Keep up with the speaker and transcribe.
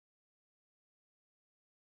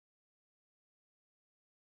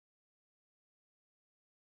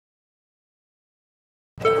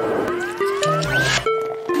Excellent.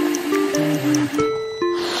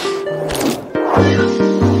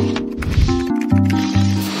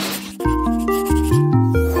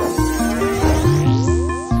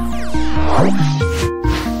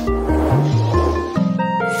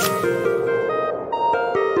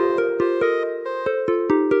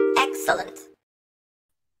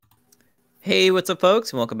 Hey, what's up,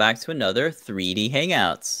 folks? And welcome back to another 3D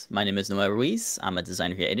Hangouts. My name is Noel Ruiz. I'm a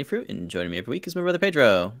designer here at Adafruit, and joining me every week is my brother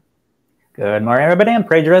Pedro. Good morning, everybody. I'm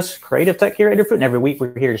Pedro's Creative Tech here at Adafruit, and every week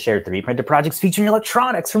we're here to share 3D printed projects featuring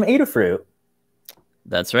electronics from Adafruit.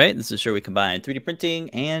 That's right. This is where we combine 3D printing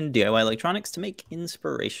and DIY electronics to make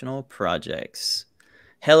inspirational projects.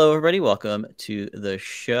 Hello, everybody. Welcome to the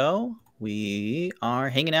show. We are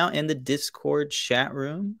hanging out in the Discord chat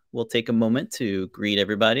room. We'll take a moment to greet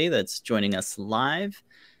everybody that's joining us live.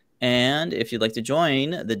 And if you'd like to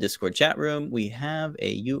join the Discord chat room, we have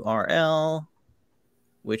a URL,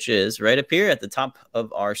 which is right up here at the top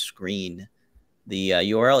of our screen. The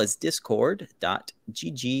URL is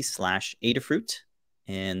discord.gg/Adafruit,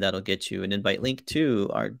 and that'll get you an invite link to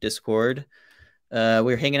our Discord.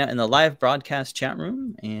 We're hanging out in the live broadcast chat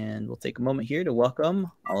room, and we'll take a moment here to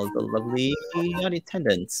welcome all of the lovely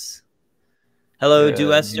attendants. Hello,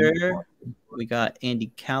 Duester. We got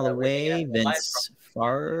Andy Calloway, Vince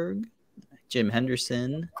Farg, Jim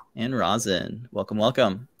Henderson, and Rosin. Welcome,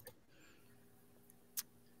 welcome.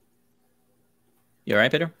 You all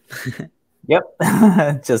right, Peter? Yep.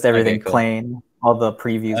 Just everything Okay, cool. playing. All the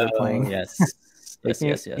previews are playing. Yes.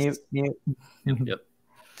 Yes. Yep.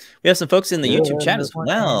 We have some folks in the YouTube chat as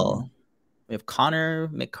morning. well. We have Connor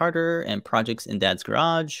McCarter and Projects in Dad's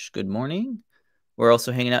Garage. Good morning. We're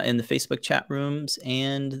also hanging out in the Facebook chat rooms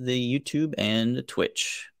and the YouTube and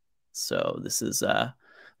Twitch. So this is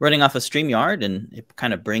running off of StreamYard, and it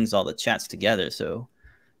kind of brings all the chats together. So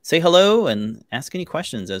say hello and ask any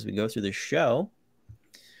questions as we go through the show.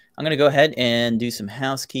 I'm going to go ahead and do some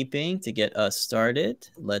housekeeping to get us started.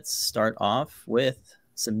 Let's start off with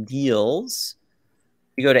some deals.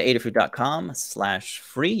 You go to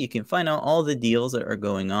adafruit.com/free. You can find out all the deals that are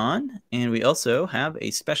going on. And we also have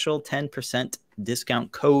a special 10%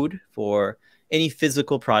 discount code for any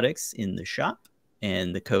physical products in the shop.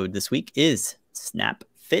 And the code this week is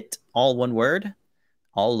SNAPFIT, all one word,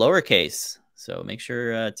 all lowercase. So make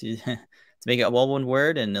sure to make it all one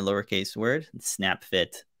word and a lowercase word,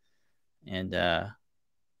 SNAPFIT. And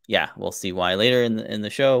yeah, we'll see why later in the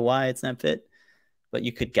show, why it's SNAPFIT. But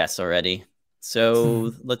you could guess already.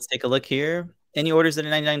 So let's take a look here. Any orders that are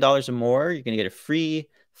 $99 or more, you're going to get a free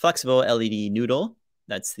flexible LED noodle.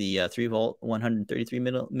 That's the 3-volt, 133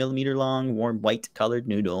 millimeter long, warm white colored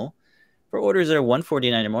noodle. For orders that are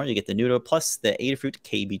 $149 or more, you get the noodle plus the Adafruit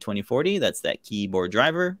KB2040. That's that keyboard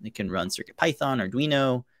driver. It can run CircuitPython,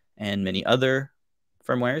 Arduino, and many other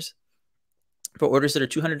firmwares. For orders that are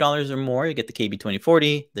 $200 or more, you get the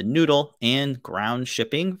KB2040, the noodle, and ground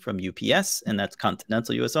shipping from UPS, and that's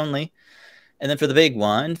continental US only. And then for the big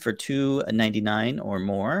one, for $299 or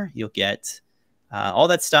more, you'll get all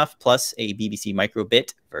that stuff plus a BBC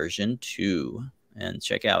Microbit version 2. And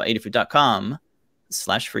check out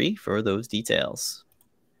adafruit.com/free for those details.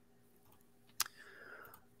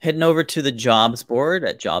 Heading over to the jobs board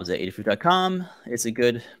at jobs@adafruit.com. It's a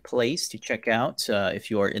good place to check out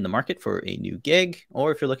if you are in the market for a new gig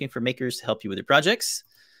or if you're looking for makers to help you with your projects.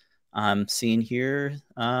 I'm seeing here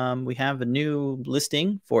we have a new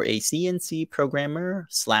listing for a CNC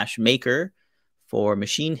programmer/maker for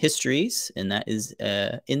Machine Histories, and that is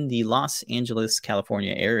in the Los Angeles,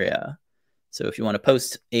 California area. So if you want to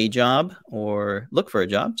post a job or look for a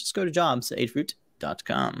job, just go to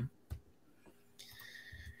jobs@adafruit.com.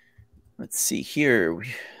 Let's see here.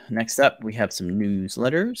 Next up, we have some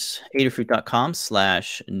newsletters.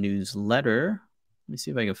 adafruit.com/newsletter. Let me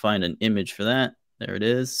see if I can find an image for that. There it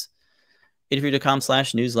is.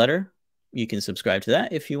 adafruit.com/newsletter. You can subscribe to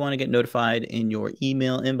that if you want to get notified in your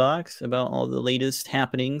email inbox about all the latest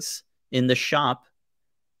happenings in the shop.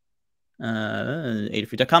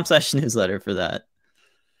 adafruit.com/newsletter for that.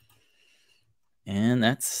 And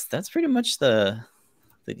that's pretty much the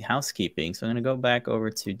housekeeping. So I'm going to go back over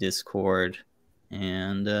to Discord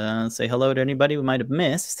and say hello to anybody we might have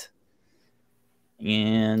missed.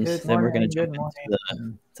 And then we're going to jump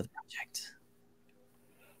into the project.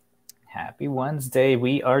 Happy Wednesday.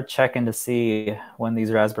 We are checking to see when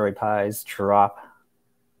these Raspberry Pis drop.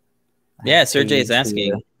 Yeah, Sergey is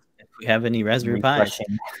asking if we have any Raspberry Pis.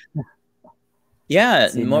 Yeah,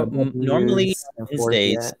 normally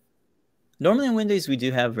Wednesdays. Normally on Wednesdays we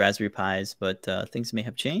do have Raspberry Pis, but things may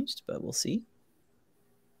have changed, but we'll see.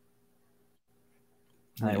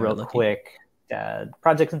 Real quick,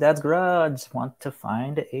 Projects in Dad's Garage want to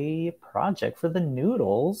find a project for the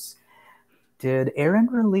noodles. Did Erin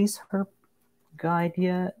release her guide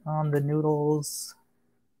yet on the noodles?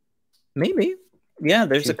 Maybe. Yeah,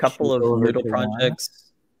 there's a couple of over noodle to one.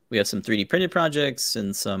 projects. We have some 3D printed projects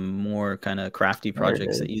and some more kind of crafty There it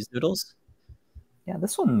projects that is. use noodles. Yeah,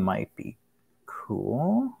 this one might be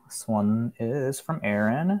cool. This one is from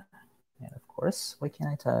Erin. And of course, why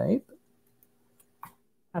can't I type?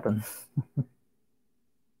 Happen. You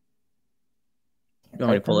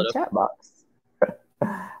want me to pull it up? Chat box.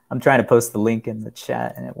 I'm trying to post the link in the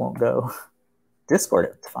chat and it won't go. Discord,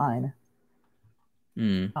 it's fine.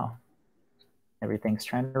 Oh, everything's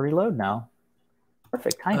trying to reload now.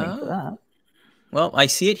 Perfect timing for that. Well, I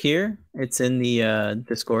see it here. It's in the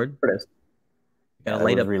Discord. Got a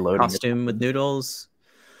light up costume with noodles.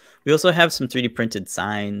 We also have some 3D printed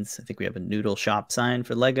signs. I think we have a noodle shop sign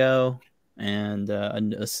for Lego and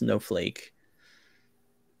a snowflake.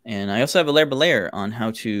 And I also have a layer on how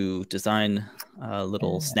to design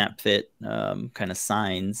little snap fit kind of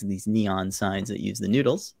signs, these neon signs that use the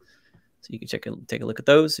noodles. So you can take a look at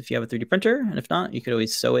those if you have a 3D printer. And if not, you could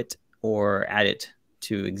always sew it or add it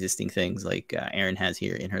to existing things like Erin has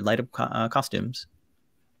here in her light up costumes.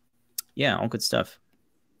 Yeah, all good stuff.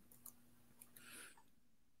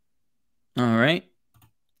 All right.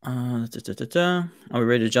 Are we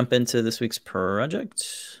ready to jump into this week's project?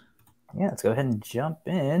 Yeah, let's go ahead and jump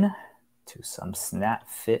in to some snap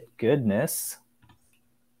fit goodness.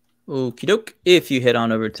 Okie doke. If you head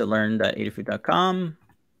on over to learn.adafruit.com,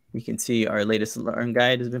 you can see our latest Learn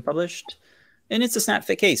guide has been published. And it's a snap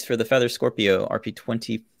fit case for the Feather Scorpio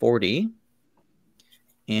RP2040.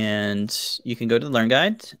 And you can go to the Learn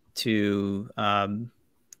guide to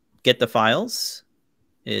get the files.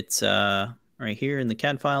 It's right here in the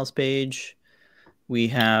CAD files page. We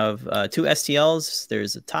have 2 STLs.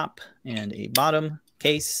 There's a top and a bottom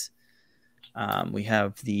case. We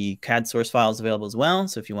have the CAD source files available as well.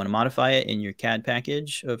 So if you want to modify it in your CAD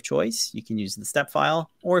package of choice, you can use the step file.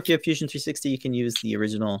 Or if you have Fusion 360, you can use the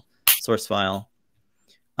original source file.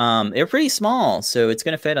 They're pretty small, so it's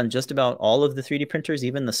going to fit on just about all of the 3D printers,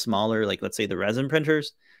 even the smaller, like let's say the resin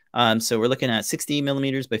printers. So we're looking at 60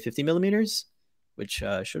 millimeters by 50 millimeters, which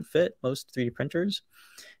should fit most 3D printers.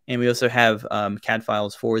 And we also have CAD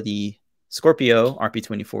files for the Scorpio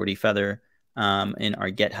RP2040 Feather in our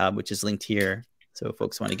GitHub, which is linked here. So if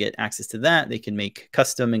folks want to get access to that, they can make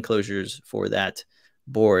custom enclosures for that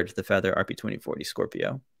board, the Feather RP2040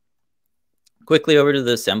 Scorpio. Quickly over to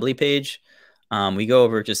the assembly page. We go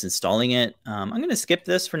over just installing it. I'm going to skip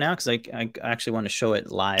this for now because I actually want to show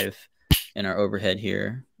it live in our overhead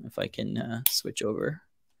here. If I can switch over.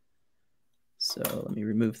 So let me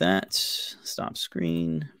remove that, stop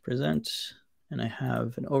screen, present, and I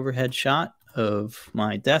have an overhead shot of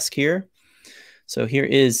my desk here. So here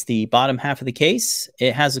is the bottom half of the case.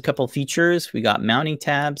 It has a couple features. We got mounting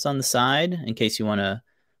tabs on the side in case you want to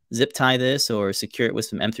zip tie this or secure it with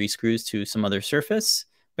some M3 screws to some other surface.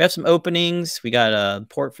 We have some openings. We got a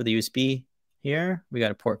port for the USB here. We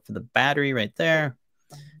got a port for the battery right there.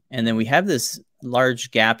 And then we have this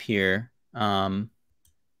large gap here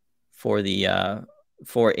for a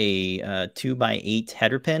 2x8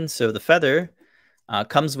 header pin. So the Feather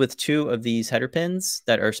comes with 2 of these header pins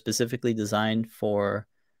that are specifically designed for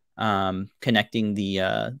connecting the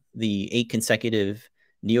 8 consecutive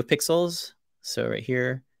NeoPixels. So right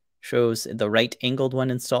here shows the right angled one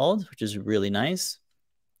installed, which is really nice.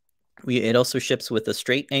 It also ships with a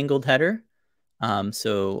straight angled header.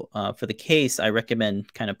 So for the case, I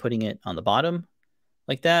recommend kind of putting it on the bottom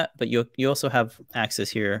like that. But you also have access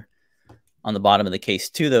here on the bottom of the case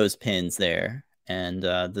to those pins there. And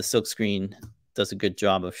the silkscreen does a good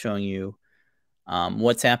job of showing you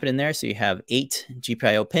what's happening there. So you have 8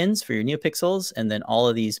 GPIO pins for your NeoPixels, and then all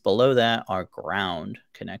of these below that are ground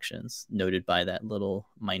connections, noted by that little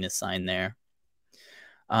minus sign there.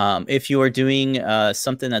 If you are doing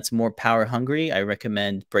something that's more power hungry, I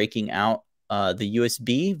recommend breaking out the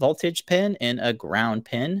USB voltage pin and a ground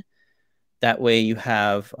pin. That way you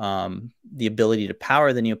have the ability to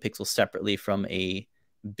power the NeoPixels separately from a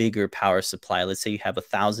bigger power supply. Let's say you have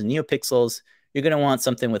 1,000 NeoPixels. You're going to want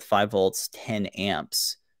something with 5 volts, 10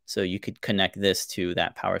 amps. So you could connect this to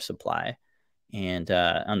that power supply. And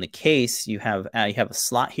on the case, you have a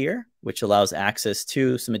slot here, which allows access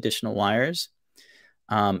to some additional wires.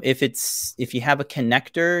 If you have a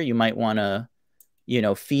connector, you might want to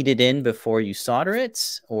feed it in before you solder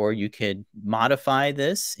it, or you could modify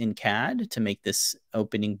this in CAD to make this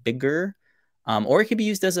opening bigger, or it could be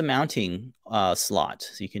used as a mounting slot.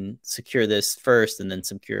 So you can secure this first and then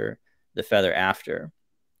secure the Feather after.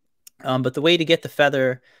 But the way to get the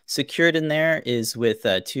feather secured in there is with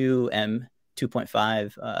two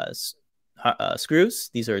M2.5 screws.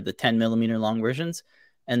 These are the 10 millimeter long versions,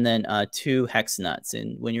 and then 2 hex nuts.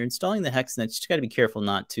 And when you're installing the hex nuts, you just got to be careful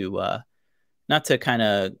not to kind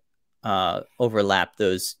of overlap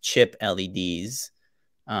those chip LEDs.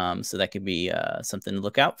 So that could be something to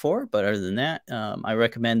look out for. But other than that, I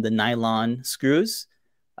recommend the nylon screws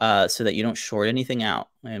so that you don't short anything out.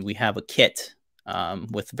 And we have a kit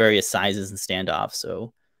with various sizes and standoffs.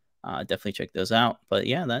 So definitely check those out. But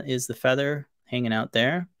yeah, that is the feather hanging out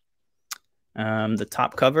there. The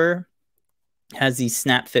top cover has these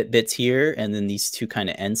snap fit bits here, and then these 2 kind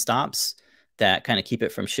of end stops that kind of keep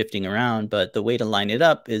it from shifting around. But the way to line it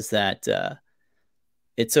up is that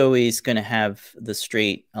it's always going to have the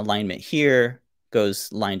straight alignment here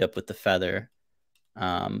goes lined up with the feather.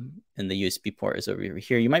 And the USB port is over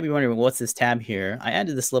here. You might be wondering, what's this tab here? I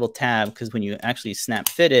added this little tab because when you actually snap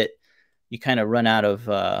fit it, you kind of run out of,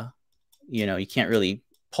 you can't really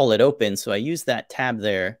pull it open. So I use that tab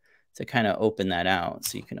there to kind of open that out.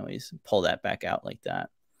 So you can always pull that back out like that.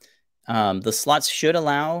 The slots should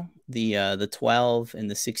allow the 12 and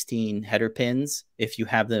the 16 header pins if you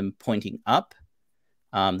have them pointing up.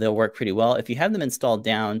 They'll work pretty well. If you have them installed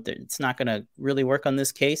down, it's not going to really work on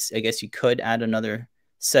this case. I guess you could add another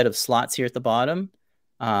set of slots here at the bottom.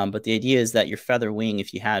 But the idea is that your feather wing,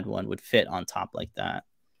 if you had one, would fit on top like that.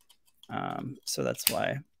 So that's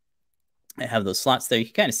why I have those slots there. You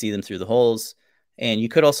can kind of see them through the holes. And you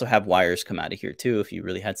could also have wires come out of here too if you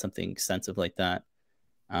really had something extensive like that.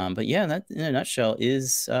 But yeah, that in a nutshell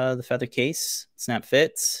is the feather case, Snap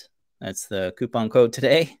Fits. That's the coupon code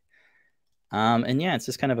today. And yeah, it's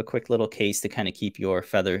just kind of a quick little case to kind of keep your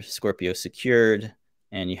feather Scorpio secured,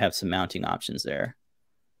 and you have some mounting options there.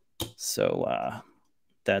 So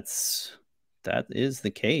that is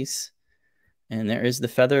the case. And there is the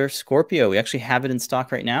feather Scorpio. We actually have it in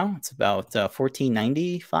stock right now. It's about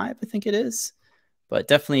 $14.95, I think it is. But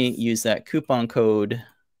definitely use that coupon code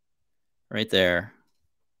right there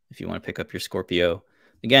if you want to pick up your Scorpio.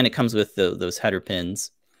 Again, it comes with those header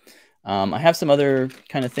pins. I have some other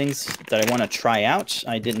kind of things that I want to try out.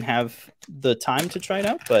 I didn't have the time to try it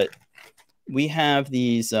out, but we have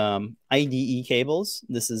these IDE cables.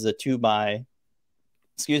 This is a 2x8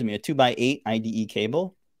 IDE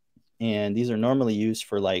cable. And these are normally used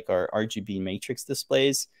for like our RGB matrix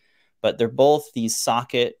displays, but they're both these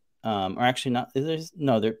socket, or actually not, they're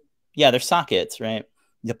sockets, right?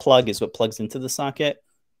 The plug is what plugs into the socket.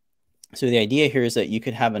 So the idea here is that you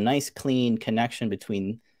could have a nice clean connection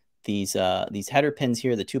between these header pins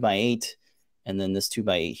here, the 2x8, and then this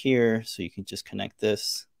 2x8 here. So you can just connect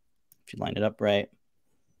this if you line it up right.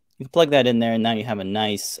 You can plug that in there, and now you have a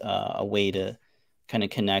nice a way to kind of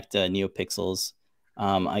connect NeoPixels.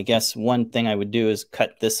 I guess one thing I would do is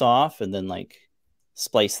cut this off and then like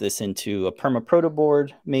splice this into a Perma Proto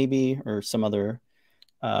board maybe, or some other,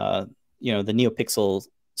 the NeoPixel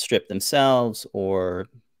strip themselves, or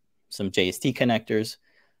some JST connectors,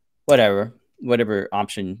 whatever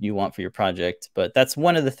option you want for your project. But that's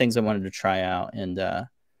one of the things I wanted to try out. And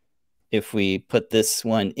if we put this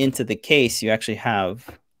one into the case, you actually have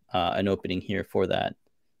an opening here for that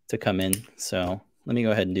to come in. So let me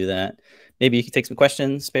go ahead and do that. Maybe you can take some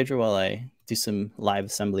questions, Pedro, while I do some live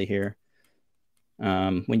assembly here.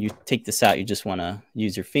 When you take this out, you just want to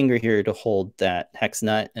use your finger here to hold that hex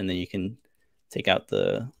nut, and then you can take out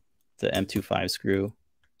the M25 screw.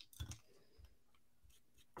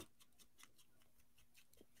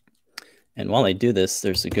 And while I do this,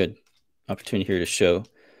 there's a good opportunity here to show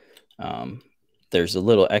there's a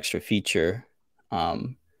little extra feature.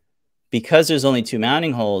 Because there's only 2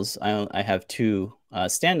 mounting holes, I have 2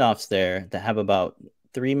 standoffs there that have about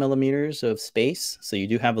 3 millimeters of space. So you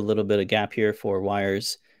do have a little bit of gap here for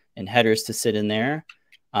wires and headers to sit in there.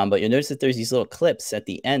 But you'll notice that there's these little clips at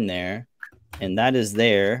the end there, and that is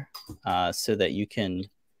there so that you can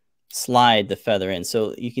slide the feather in.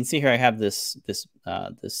 So you can see here I have these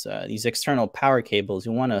external power cables.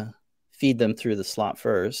 You want to feed them through the slot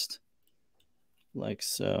first, like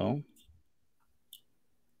so.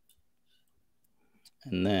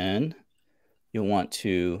 And then you'll want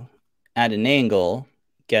to, at an angle,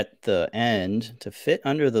 get the end to fit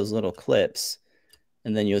under those little clips.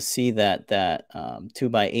 And then you'll see that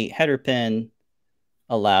 2x8 header pin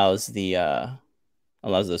allows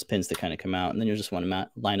those pins to kind of come out. And then you'll just want to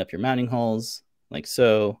line up your mounting holes like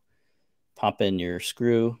so. Pop in your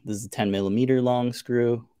screw. This is a 10 millimeter long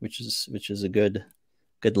screw, which is a good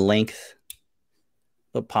length.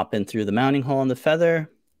 It'll pop in through the mounting hole on the feather.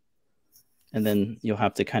 And then you'll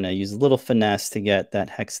have to kind of use a little finesse to get that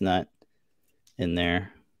hex nut in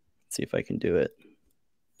there. Let's see if I can do it.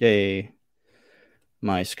 Yay.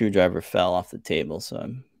 My screwdriver fell off the table, so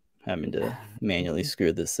I'm having to manually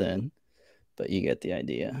screw this in. But you get the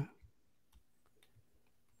idea.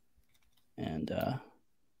 And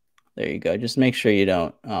there you go. Just make sure you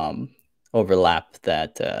don't overlap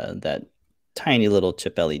that that tiny little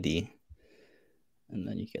chip LED. And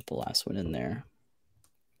then you get the last one in there.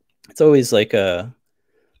 It's always like a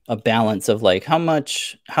balance of like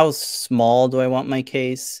how small do I want my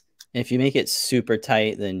case? And if you make it super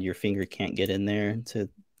tight, then your finger can't get in there to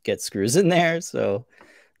get screws in there. So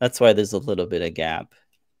that's why there's a little bit of gap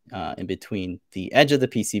in between the edge of the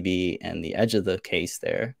PCB and the edge of the case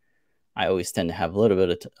there. I always tend to have a little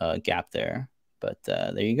bit of gap there. But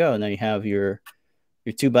there you go. Now you have your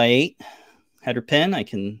 2x8 header pin. I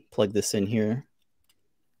can plug this in here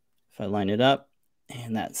if I line it up.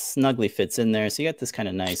 And that snugly fits in there. So you got this kind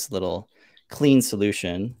of nice little clean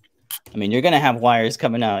solution. I mean, you're going to have wires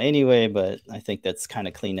coming out anyway, but I think that's kind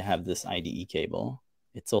of clean to have this IDE cable.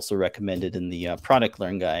 It's also recommended in the product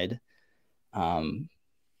learn guide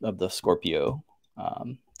of the Scorpio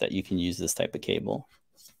that you can use this type of cable.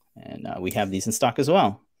 And we have these in stock as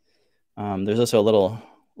well. There's also a little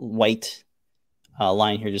white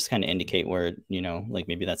line here just kind of indicate where, like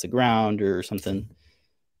maybe that's a ground or something.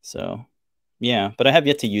 So yeah, but I have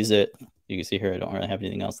yet to use it. You can see here, I don't really have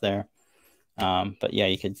anything else there. But yeah,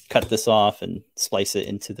 you could cut this off and splice it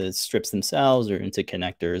into the strips themselves or into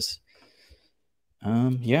connectors.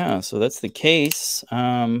 Yeah, so that's the case.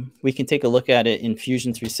 We can take a look at it in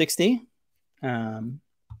Fusion 360. And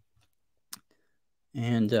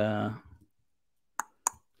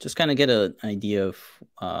just kind of get an idea of,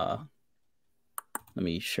 let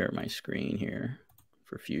me share my screen here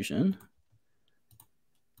for Fusion.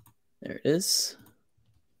 There it is.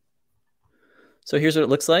 So here's what it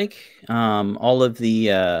looks like. All of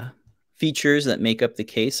the features that make up the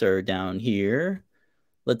case are down here.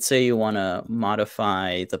 Let's say you want to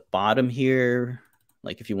modify the bottom here.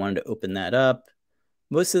 Like if you wanted to open that up.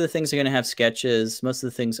 Most of the things are going to have sketches. Most of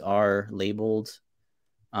the things are labeled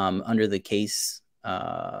under the case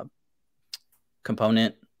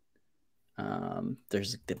component.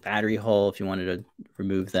 There's the battery hole. If you wanted to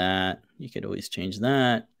remove that, you could always change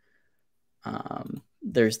that.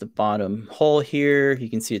 There's the bottom hole here. You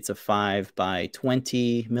can see it's a 5 by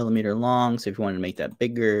 20 millimeter long. So if you wanted to make that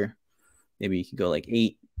bigger, maybe you could go like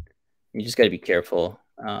 8. You just got to be careful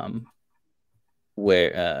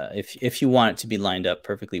where if you want it to be lined up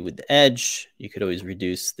perfectly with the edge, you could always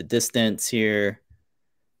reduce the distance here.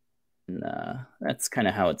 And that's kind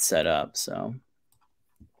of how it's set up. So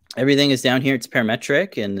everything is down here. It's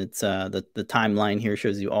parametric, and it's the timeline here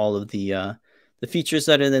shows you all of the features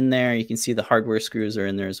that are in there. You can see the hardware screws are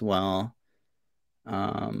in there as well.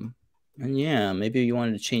 And yeah, maybe you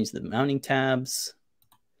wanted to change the mounting tabs.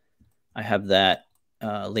 I have that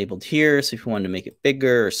labeled here. So if you wanted to make it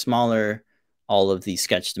bigger or smaller, all of the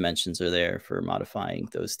sketch dimensions are there for modifying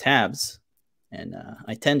those tabs. And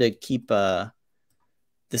I tend to keep the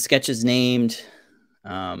sketches named.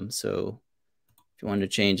 So if you wanted to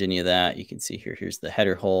change any of that, you can see here, here's the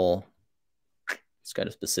header hole. It's got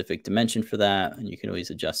a specific dimension for that, and you can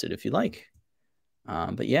always adjust it if you like.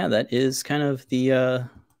 But yeah, that is kind of the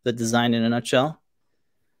design in a nutshell.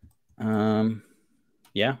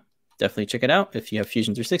 Yeah, definitely check it out if you have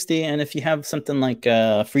Fusion 360, and if you have something like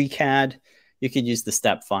FreeCAD, you could use the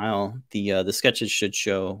step file. The sketches should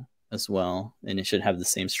show as well, and it should have the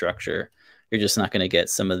same structure. You're just not going to get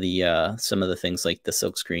some of the things like the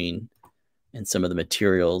silk screen and some of the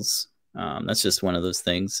materials. That's just one of those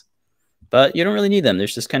things. But you don't really need them.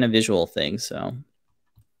 There's just kind of visual things. So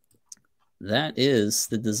that is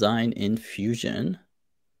the design in Fusion.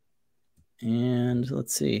 And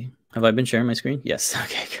let's see. Have I been sharing my screen? Yes.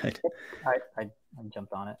 Okay, good. I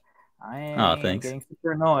jumped on it. I am getting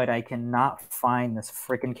super annoyed. I cannot find this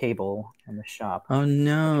freaking cable in the shop. Oh,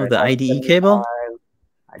 no. The IDE cable?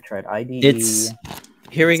 I tried IDE.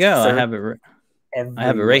 Here we go. I have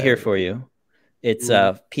it right here for you. It's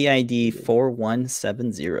PID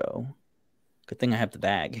 4170. Good thing I have the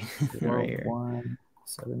bag right here.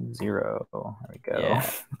 4170. There we go. Yeah.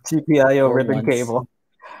 GPIO ribbon cable.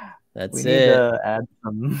 That's we need to add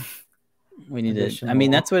some. We need to. I mean,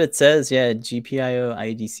 that's what it says. Yeah, GPIO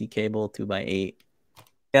IDC cable 2x8.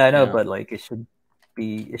 Yeah, I know, but like it should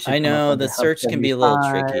be. I know the search can be a little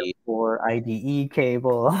tricky for IDE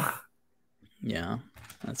cable. Yeah,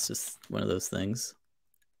 that's just one of those things.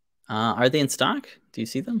 Are they in stock? Do you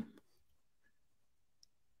see them?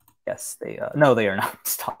 Yes, they. No, they are not in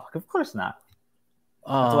stock. Of course not.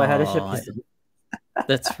 That's why I had to ship this.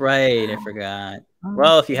 That's right. I forgot.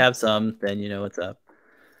 Well, if you have some, then you know what's up.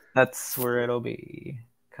 That's where it'll be.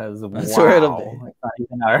 because That's where it'll wow, be. it's not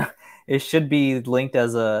even our. It should be linked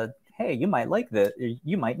as a hey, you might like this, or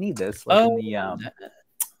you might need this, like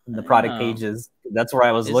in the product pages. That's where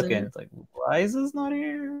I was looking. It? It's like, why is this not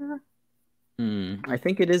here? I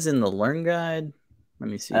think it is in the Learn Guide. Let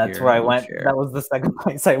me see. That's here. where I went. That was the second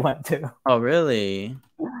place I went to. Oh, really?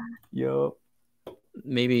 Yup.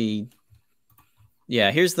 Maybe.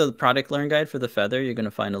 Yeah, here's the product Learn Guide for the Feather. You're going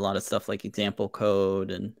to find a lot of stuff like example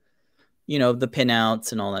code and, you know, the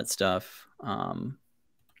pinouts and all that stuff. Let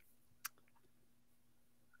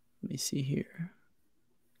me see here.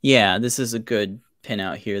 Yeah, this is a good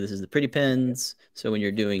pinout here. This is the pretty pins. So when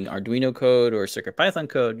you're doing Arduino code or CircuitPython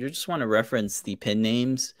code, you just want to reference the pin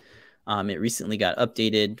names. It recently got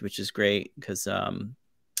updated, which is great because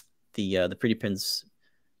the pretty pins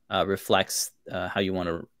reflects how you want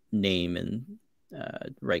to name and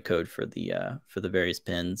write code for the various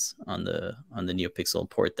pins on the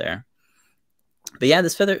NeoPixel port there. But yeah,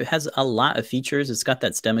 this Feather has a lot of features. It's got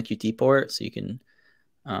that STEMMA QT port, so you can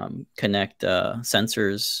connect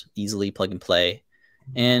sensors easily, plug and play,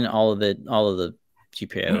 and all of the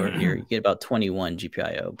GPIO here. You get about 21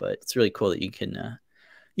 GPIO, but it's really cool that you can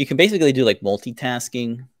basically do like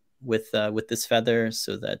multitasking with this Feather,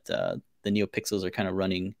 so that the NeoPixels are kind of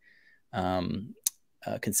running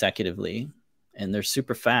consecutively, and they're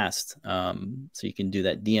super fast. So you can do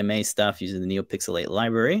that DMA stuff using the NeoPixel 8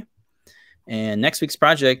 library. And next week's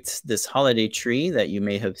project, this holiday tree that you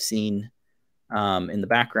may have seen in the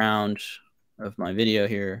background of my video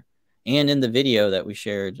here, and in the video that we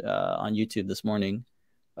shared on YouTube this morning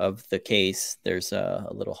of the case, there's a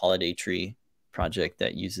little holiday tree project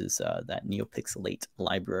that uses that NeoPixel 8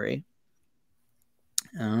 library.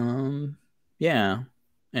 Yeah,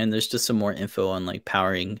 and there's just some more info on like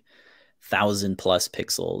powering 1,000+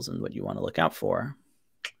 pixels and what you want to look out for.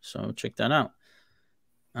 So check that out.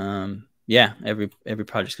 Yeah, every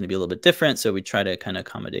project's going to be a little bit different, so we try to kind of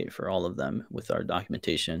accommodate for all of them with our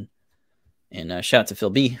documentation. And shout out to Phil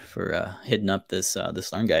B for hitting up this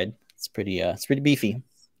Learn Guide. It's pretty beefy.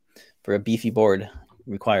 For a beefy board,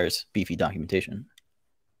 requires beefy documentation.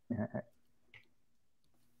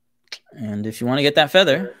 And if you want to get that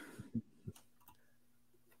Feather,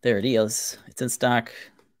 there it is. It's in stock.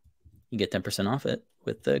 You get 10% off it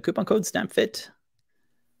with the coupon code SNAPFIT.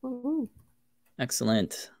 Woo-hoo.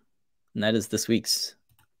 Excellent. And that is this week's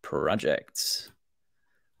project.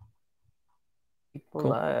 Cool.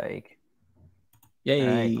 Like. Yay.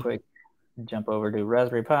 All right, quick jump over to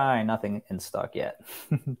Raspberry Pi. Nothing in stock yet.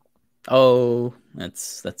 Oh,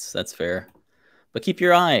 that's fair. But keep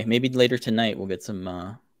your eye. Maybe later tonight we'll get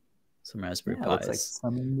some Raspberry Pis. Looks like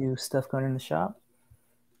some new stuff going in the shop.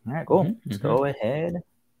 All right, cool. Let's go ahead.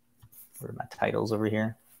 Where are my titles over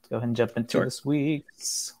here? Let's go ahead and jump into this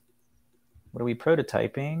week's. What are we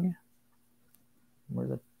prototyping? Where are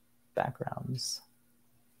the backgrounds?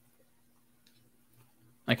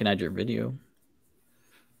 I can add your video.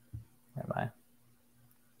 Where am I?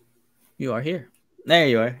 You are here. There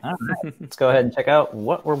you are. All right. Let's go ahead and check out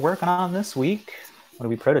what we're working on this week. What are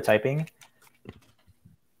we prototyping?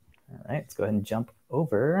 All right, let's go ahead and jump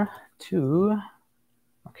over to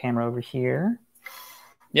our camera over here.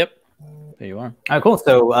 Yep. There you are. All right, cool.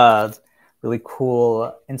 So really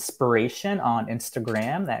cool inspiration on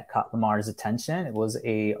Instagram that caught Lamar's attention. It was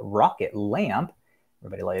a rocket lamp.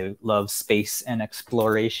 Everybody loves space and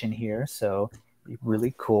exploration here. So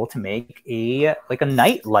really cool to make a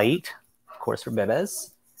night light, of course, for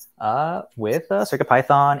Bebes, with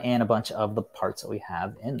CircuitPython and a bunch of the parts that we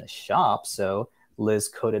have in the shop. So Liz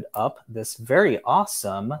coded up this very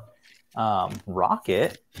awesome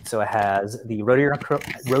rocket. So it has the rotary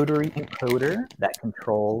encoder that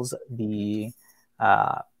controls the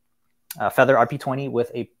Feather RP20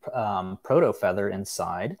 with a proto Feather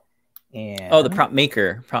inside. And the prop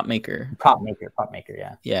maker, yeah.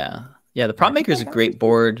 The prop maker is a great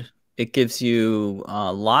board. It gives you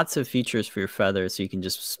lots of features for your Feather, so you can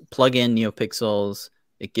just plug in NeoPixels.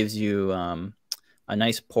 It gives you a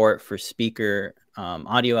nice port for speaker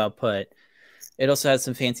audio output. It also has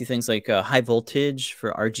some fancy things like high voltage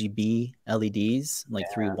for RGB LEDs,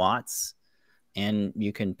 like 3 watts, and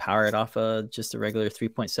you can power it off just a regular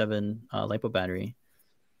 3.7 LiPo battery.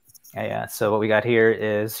 Yeah. So what we got here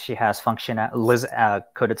is she has Liz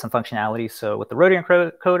coded some functionality. So with the rotary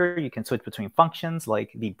encoder, you can switch between functions like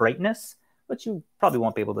the brightness, which you probably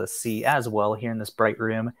won't be able to see as well here in this bright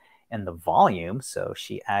room, and the volume. So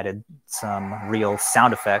she added some real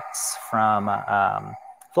sound effects from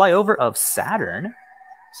Flyover of Saturn.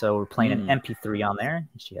 So we're playing an MP3 on there.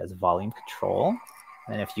 She has volume control.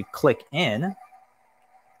 And if you click in,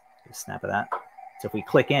 snap of that. So if we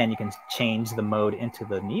click in, you can change the mode into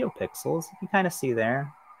the NeoPixels. You can kind of see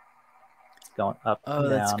there. going up Oh,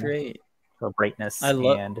 and that's down great. for brightness, I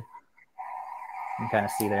love and you can kind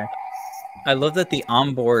of see there. I love that the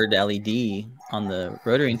onboard LED on the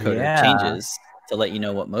rotary encoder Yeah. changes to let you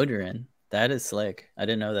know what mode you're in. That is slick. I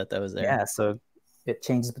didn't know that was there. Yeah, so it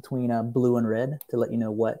changes between blue and red to let you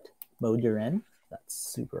know what mode you're in. That's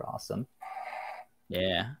super awesome.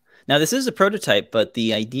 Yeah. Now this is a prototype, but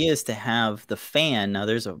the idea is to have the fan. Now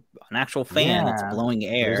there's an actual fan that's blowing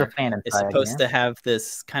air. There's a fan inside. It's supposed to have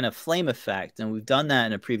this kind of flame effect, and we've done that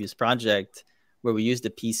in a previous project where we used a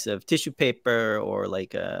piece of tissue paper or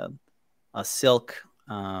like a silk,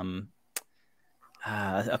 a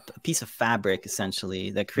piece of fabric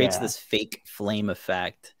essentially that creates this fake flame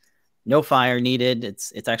effect. No fire needed.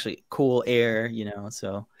 It's actually cool air, you know.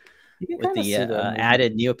 So with the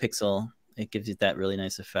added NeoPixel, it gives you that really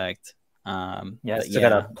nice effect. Still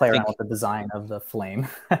gotta play around with the design of the flame.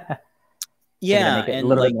 Yeah, make it and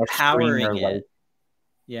like powering it.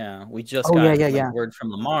 Yeah, we just got word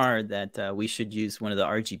from Lamar that we should use one of the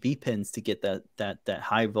RGB pins to get that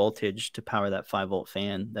high voltage to power that 5-volt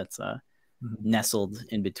fan that's nestled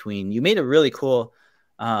in between. You made a really cool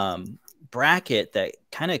bracket that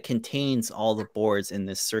kind of contains all the boards in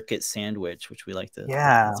this circuit sandwich, which we like to.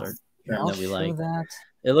 That's our term that we like.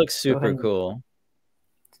 It looks super cool.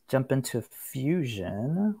 Jump into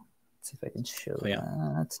Fusion. Let's see if I can show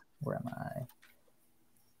that. Where am I?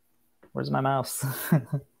 Where's my mouse?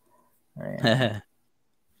 Right.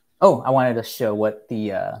 Oh, I wanted to show what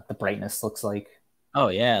the brightness looks like. Oh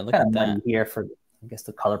yeah, look at that. Here for, I guess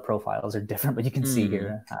the color profiles are different, but you can see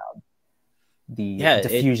here how the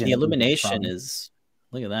diffusion. The illumination is.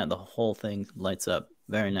 Look at that. The whole thing lights up.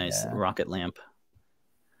 Very nice rocket lamp.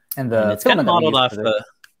 And it's kind of modeled off the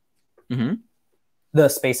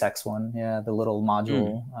SpaceX one. Yeah, the little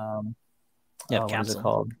module. Capsule. What is it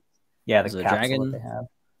called? Yeah, the capsule Dragon. that they have.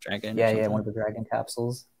 Dragon. Yeah, one of the Dragon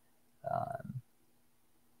capsules.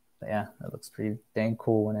 It looks pretty dang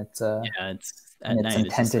cool when it's it's at in night, its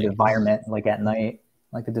intended environment, like at night,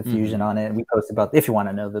 like the diffusion on it. We posted about, if you want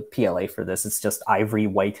to know the PLA for this, it's just ivory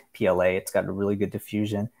white PLA. It's got a really good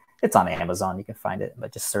diffusion. It's on Amazon. You can find it by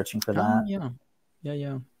just searching for that.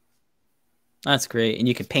 Yeah. That's great. And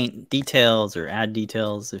you can paint details or add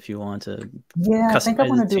details if you want to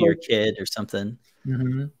customize it to your kid or something.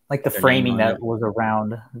 Like the framing that was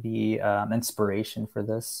around the inspiration for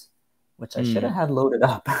this, which I should have had loaded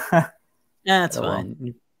up. Yeah, that's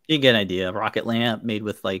fine. You get an idea. A rocket lamp made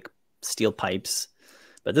with like steel pipes,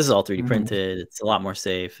 but this is all 3D printed. It's a lot more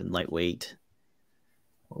safe and lightweight.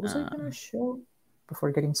 What was I going to show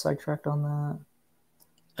before getting sidetracked on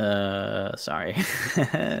that? Sorry.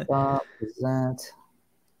 Stop, present,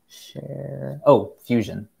 share. Oh,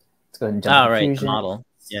 Fusion. Let's go ahead and jump into Fusion. The model.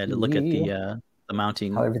 Yeah, to look at the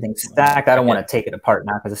mounting. How everything's stacked. I don't want to take it apart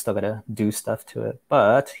now because I still got to do stuff to it.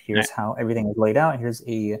 But here's how everything is laid out. Here's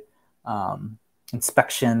a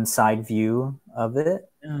inspection side view of it.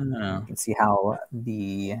 You can see how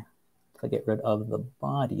if I get rid of the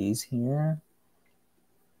bodies here,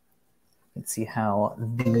 you can see how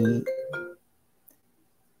let's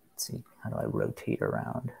see, how do I rotate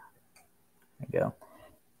around? There we go.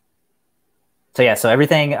 So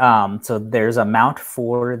everything, so there's a mount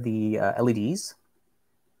for the LEDs.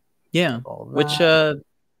 Yeah, which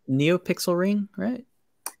NeoPixel ring, right?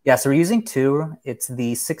 Yeah, so we're using two. It's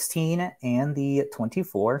the 16 and the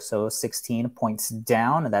 24. So 16 points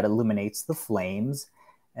down, and that illuminates the flames.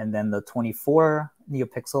 And then the 24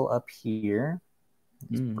 NeoPixel up here,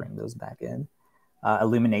 let's bring those back in,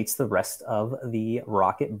 illuminates the rest of the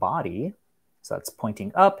rocket body. So that's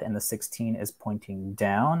pointing up, and the 16 is pointing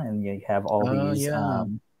down, and you have all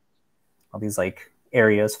these like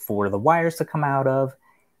areas for the wires to come out of,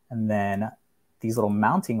 and then these little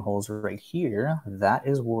mounting holes right here. That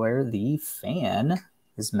is where the fan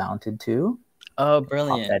is mounted to. Oh,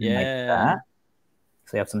 brilliant! Like that.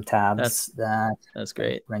 So you have some tabs. That's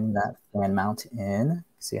great. Bring that fan mount in.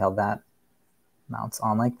 See how that mounts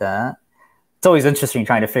on like that. It's always interesting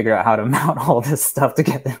trying to figure out how to mount all this stuff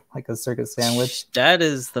together like a circuit sandwich. That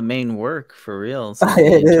is the main work for real. So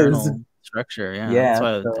the internal structure. That's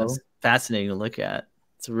why that's fascinating to look at.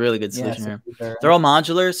 It's a really good solution here. They're all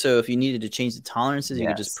modular, so if you needed to change the tolerances, you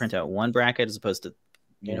could just print out one bracket as opposed to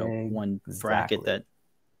one bracket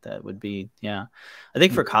that would be I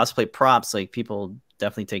think for cosplay props, like people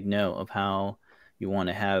definitely take note of how you want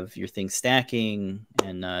to have your thing stacking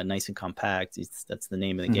and nice and compact. That's the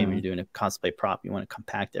name of the game. When you're doing a cosplay prop, you want to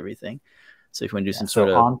compact everything. So if you want to do some sort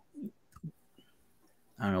of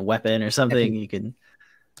I don't know, weapon or something, you can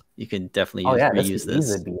definitely reuse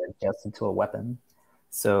this. Easily be adjusted to a weapon.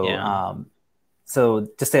 So so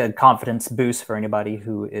just a confidence boost for anybody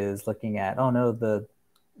who is looking at, the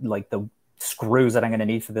screws that I'm going to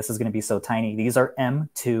need for this is going to be so tiny. These are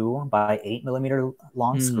M2 by 8mm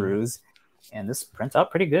long screws, and this prints out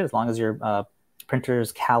pretty good as long as your printer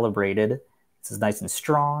is calibrated. This is nice and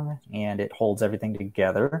strong, and it holds everything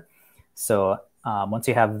together. So once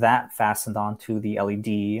you have that fastened onto the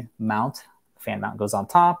LED mount, the fan mount goes on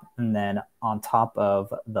top, and then on top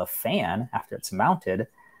of the fan, after it's mounted,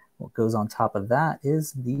 what goes on top of that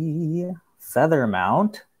is the feather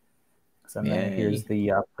mount. So then here's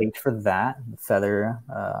the plate for that. The feather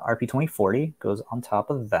RP2040 goes on top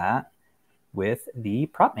of that with the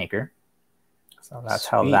prop maker. So that's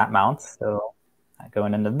how that mounts. So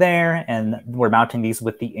going into there, and we're mounting these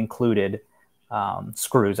with the included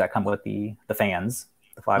screws that come with the fans,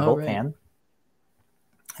 the 5-volt fan.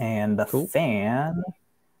 And the fan,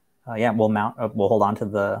 we'll hold on to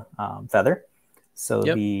the feather. So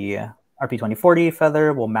the RP2040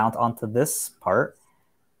 feather will mount onto this part.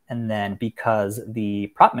 And then because the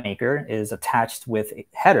prop maker is attached with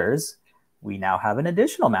headers, we now have an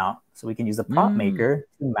additional mount. So we can use the prop maker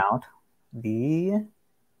to mount the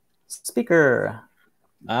speaker.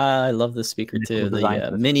 I love the speaker too.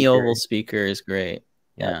 The mini oval speaker is great.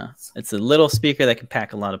 Yeah. It's a little speaker that can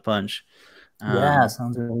pack a lot of punch.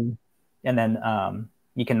 Sounds really. And then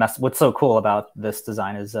you can what's so cool about this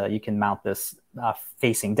design is you can mount this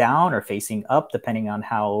facing down or facing up, depending on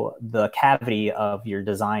how the cavity of your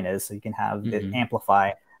design is. So you can have it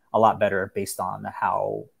amplify a lot better based on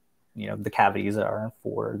how the cavities are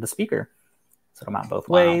for the speaker. So it'll mount both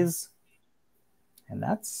ways, and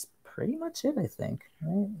that's pretty much it, I think.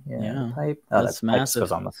 Right? Yeah. Pipe. Oh, that's massive.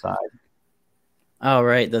 Goes on the side. Oh,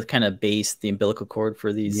 right. The kind of base, the umbilical cord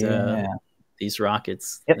for these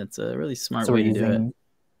rockets. That's a really smart way to do it.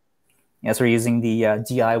 Yeah, so we're using the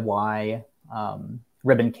DIY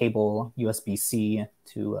ribbon cable USB-C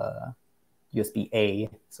to USB-A,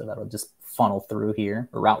 so that'll just funnel through here,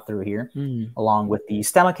 or route through here, along with the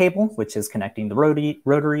stemma cable, which is connecting the rotary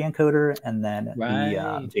encoder, and then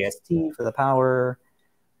the JST for the power,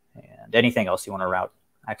 and anything else you want to route.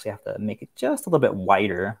 Actually have to make it just a little bit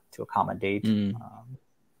wider to accommodate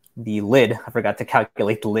the lid. I forgot to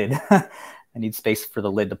calculate the lid. I need space for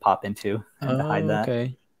the lid to pop into and to hide that.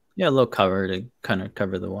 Okay. Yeah, a little cover to kind of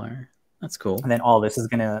cover the wire. That's cool. And then all this is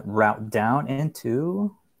going to route down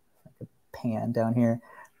into, I could pan down here,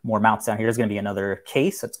 more mounts down here. There's going to be another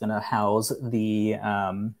case that's going to house the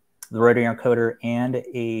rotary encoder and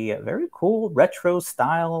a very cool retro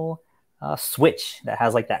style switch that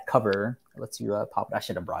has like that cover that lets you pop it. I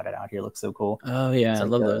should have brought it out here. It looks so cool. Oh yeah, I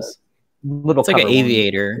love those. Little it's like an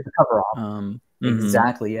aviator. Cover off.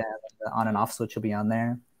 Exactly, yeah. The on and off switch will be on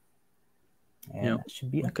there. And that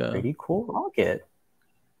should be like a pretty cool rocket.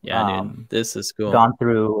 Yeah, dude, this is cool. Gone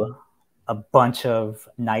through a bunch of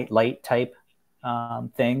night light type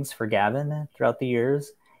things for Gavin throughout the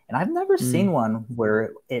years. And I've never seen one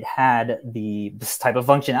where it had this type of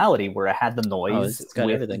functionality, where it had the noise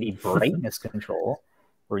with the brightness control.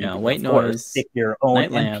 Where you can, white noise, stick your own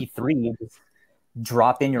MP3, just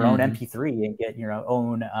drop in your own MP3 and get your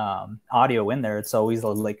own audio in there. It's always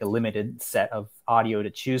like a limited set of audio to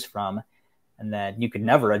choose from. And then you could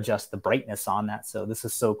never adjust the brightness on that. So this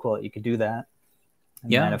is so cool that you could do that.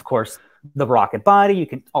 And then, of course, the rocket body, you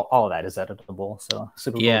can, all of that is editable. So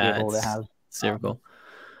super cool to be able to have. Super cool.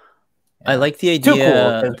 I like the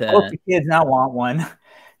idea that the kids now want one.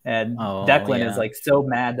 And Declan is like so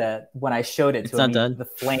mad that when I showed it to him, the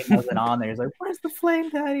flame wasn't on there. He's like, "Where's the flame,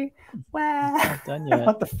 Daddy? Wow, not done yet." I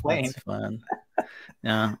want the flame. That's fun.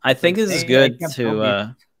 Yeah, I think this is good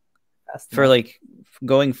to for like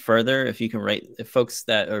going further. If you can if folks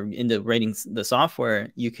that are into rating the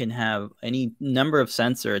software, you can have any number of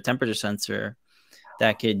sensor, a temperature sensor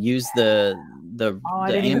that could use the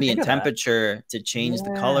ambient temperature to change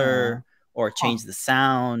the color or change the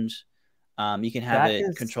sound. You can have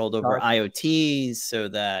it controlled over IoTs so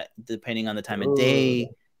that depending on the time of day,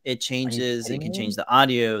 it changes. It can change the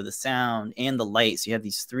audio, the sound, and the light. So you have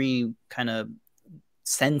these three kind of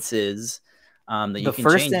senses that you can change. The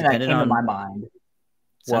first thing that came to my mind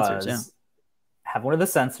was have one of the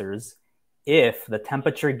sensors. If the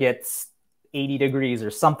temperature gets 80 degrees or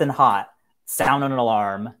something hot, sound an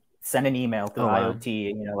alarm, send an email through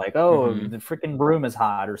IoT, and like, the freaking room is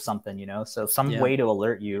hot or something, so some way to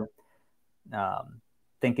alert you.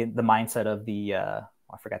 Thinking the mindset of the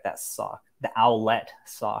I forgot that sock, the Owlet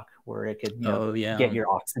sock, where it could get your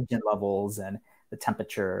oxygen levels and the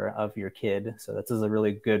temperature of your kid. So this is a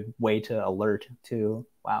really good way to alert to.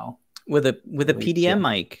 Wow. With a PDM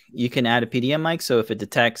mic, you can add a PDM mic. So if it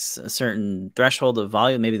detects a certain threshold of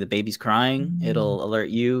volume, maybe the baby's crying, it'll alert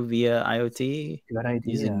you via IoT. Good idea.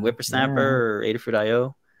 Using Whippersnapper or Adafruit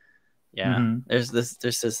IO. Yeah, Mhm. there's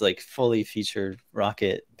this like fully featured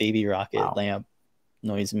baby rocket Wow. lamp,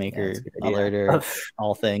 Yeah, that's noisemaker, a good idea. alerter,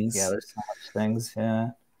 all things. Yeah, there's so much things. Yeah.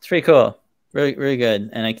 It's pretty cool. Really, really good.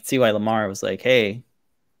 And I can see why Lamar was like, "Hey,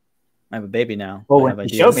 I have a baby now. Well, I when have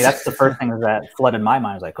he showed me, ideas." that's the first thing that flooded my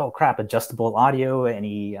mind. I was like, "Oh crap! Adjustable audio,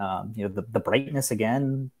 any the brightness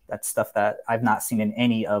again. That's stuff that I've not seen in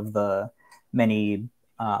any of the many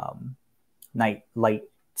night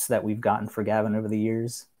lights that we've gotten for Gavin over the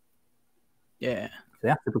years." Yeah. So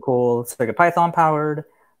yeah, super cool. It's like Python powered.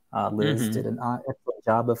 Liz Mhm. did an excellent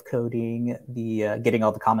job of coding the getting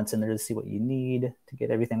all the comments in there to see what you need to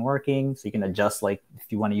get everything working. So you can adjust, like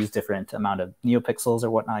if you want to use different amount of neopixels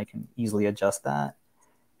or whatnot, you can easily adjust that.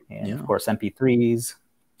 And Yeah. of course, MP3s.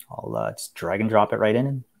 I'll just drag and drop it right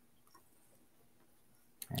in.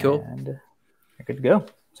 Cool. And you're good to go.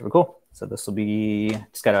 Super cool. So this will be,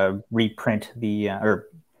 just got to reprint the, or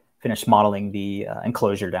finish modeling the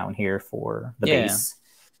enclosure down here for the base.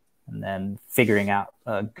 And then figuring out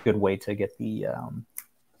a good way to get the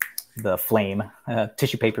flame,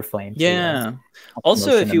 tissue paper flame. Yeah.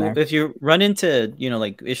 Also, if you run into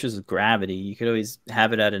like issues with gravity, you could always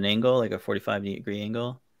have it at an angle, like a 45-degree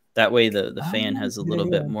angle. That way, the fan has a little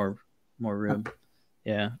bit more room.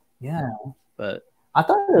 Yeah. Yeah. But I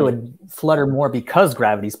thought it would flutter more because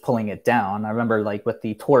gravity's pulling it down. I remember like with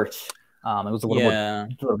the torch, it was a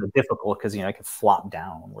little bit difficult because I could flop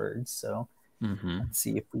downwards. So. Let's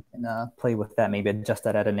see if we can play with that. Maybe adjust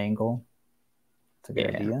that at an angle. It's a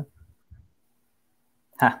good idea.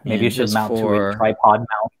 Maybe you should mount to a tripod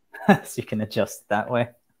mount so you can adjust that way.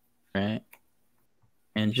 Right.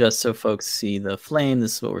 And just so folks see the flame,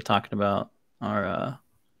 this is what we're talking about. Our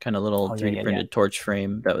kind of little 3D printed torch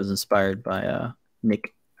frame that was inspired by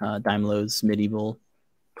Nick Daimlo's medieval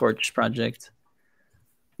torch project.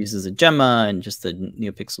 Uses a Gemma and just a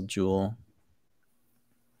NeoPixel jewel.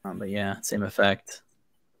 But yeah, same effect.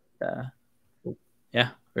 Yeah,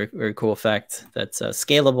 very, very cool effect. That's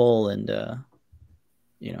scalable and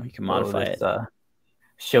you can modify it.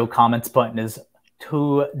 Show comments button is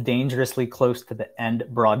too dangerously close to the end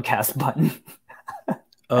broadcast button.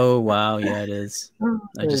 Oh wow, yeah, it is.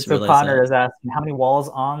 I just so Connor is asking how many walls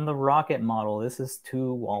on the rocket model. This is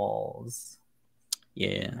 2 walls.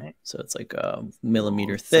 Yeah, right. So it's like a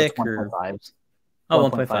millimeter thick or 1.5.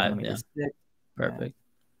 1.5. Yeah, thick. Perfect.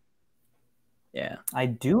 Yeah, I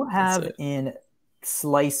do have in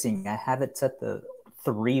slicing. I have it set to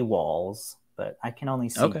 3 walls, but I can only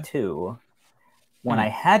see 2. When I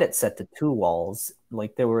had it set to 2 walls,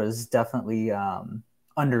 like there was definitely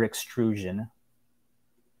under extrusion.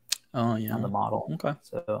 Oh yeah, on the model. Okay.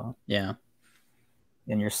 So yeah,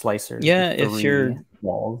 in your slicer. Yeah, if you're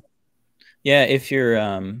walls. Yeah, if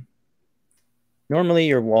you're normally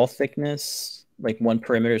your wall thickness, like one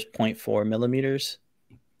perimeter is 0.4 millimeters.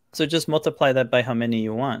 So just multiply that by how many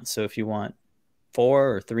you want. So if you want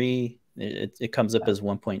 4 or 3, it comes up as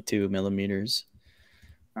 1.2 millimeters,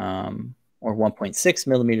 or 1.6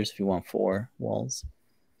 millimeters if you want 4 walls.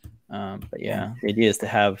 But yeah, the idea is to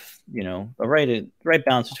have a right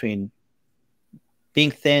balance between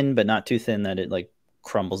being thin but not too thin that it like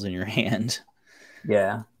crumbles in your hand.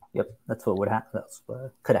 Yeah. Yep. That's what would happen. That's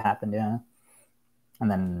what could have happened. Yeah.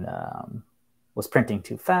 And then was printing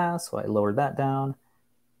too fast, so I lowered that down.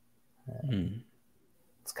 It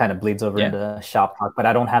kind of bleeds over into shop talk, but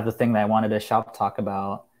I don't have the thing that I wanted to shop talk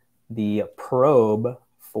about. The probe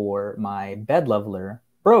for my bed leveler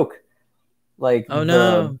broke. Like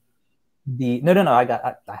no,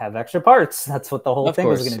 I have extra parts. That's what the whole thing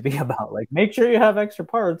was going to be about. Like, make sure you have extra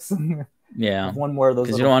parts. Yeah, one more of those.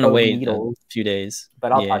 Because you don't want to wait a few days.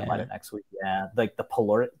 But I'll talk about it next week. Yeah, like the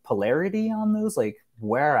polarity on those like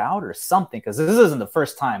wear out or something. Because this isn't the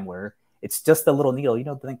first time where it's just a little needle.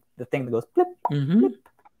 The thing that goes blip, blip,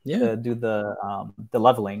 to do the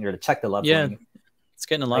leveling or to check the leveling. Yeah, it's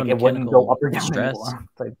getting a lot of it wouldn't go up or down stress. Anymore.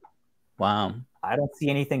 It's like, wow. I don't see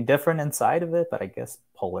anything different inside of it, but I guess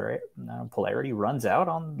polarity runs out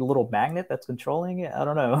on the little magnet that's controlling it. I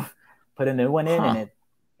don't know. Put a new one in and it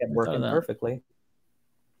kept working perfectly.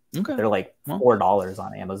 Okay. They're like $4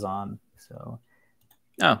 on Amazon. So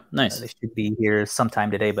nice. They should be here sometime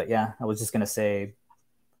today. But yeah, I was just gonna say,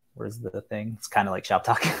 where's the thing? It's kind of like shop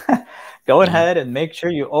talk. Go ahead and make sure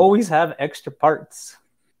you always have extra parts.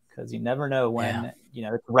 Because you never know when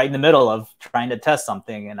it's right in the middle of trying to test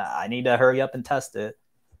something, and I need to hurry up and test it.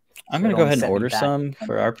 I'm gonna go ahead and order some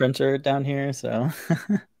for our printer down here. So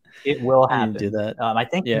it will happen. Do that. I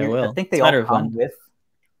think. Yeah, it will. I think they all come with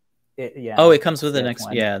it. Yeah. Oh, it comes with the next.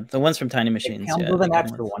 Yeah, the ones from Tiny Machines. It comes with an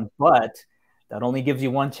extra one, but that only gives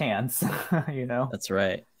you one chance. That's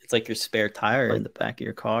right. It's like your spare tire in the back of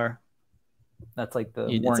your car. That's like the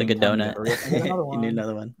It's warning. like a donut. Get another one. You need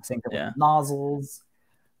another one. Same thing Yeah. with nozzles.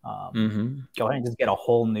 Go ahead and just get a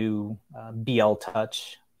whole new BL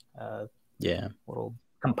Touch little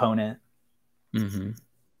component.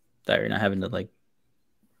 That you're not having to like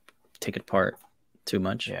take it apart too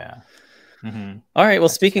much. Yeah. All right. Well,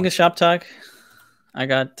 speaking of shop talk, I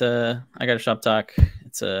got a shop talk.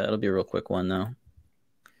 It'll be a real quick one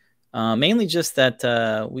though. Mainly just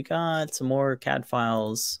that we got some more CAD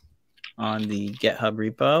files on the GitHub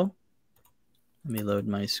repo. Let me load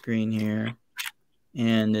my screen here.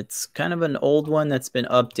 And it's kind of an old one that's been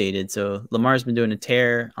updated. So Lamar's been doing a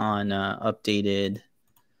tear on updated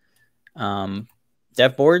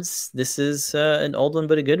dev boards. This is an old one,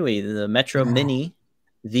 but a good one. The Metro Mini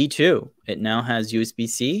V2. It now has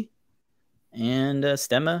USB-C and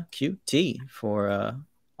Stemma QT for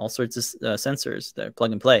all sorts of sensors that are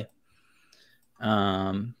plug and play.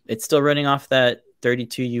 It's still running off that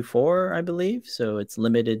 32U4, I believe. So it's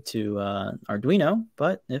limited to Arduino.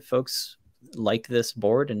 But if folks like this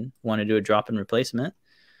board and want to do a drop-in replacement,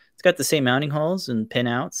 it's got the same mounting holes and pin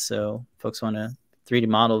outs. So folks want a 3D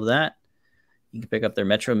model of that, you can pick up their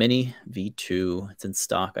Metro Mini V2. It's in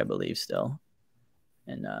stock, I believe, still.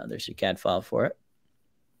 And there's your CAD file for it.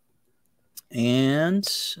 And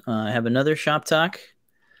I have another shop talk.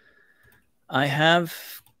 I have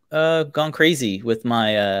gone crazy with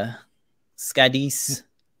my Skadis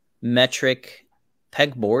metric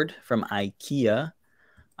pegboard from IKEA.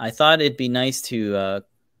 I thought it'd be nice to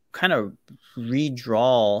kind of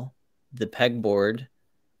redraw the pegboard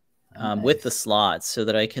with the slots so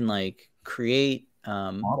that I can like create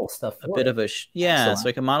model stuff a bit of a so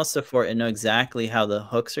I can model stuff for it and know exactly how the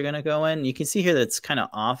hooks are going to go in. You can see here that it's kind of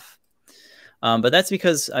off, but that's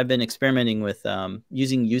because I've been experimenting with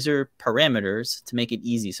using user parameters to make it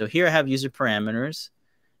easy. So here I have user parameters,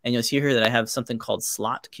 and you'll see here that I have something called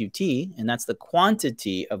slot QT, and that's the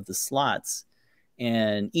quantity of the slots.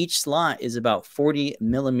 And each slot is about 40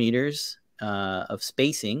 millimeters of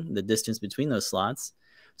spacing, the distance between those slots.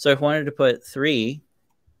 So if I wanted to put 3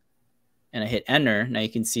 and I hit enter, now you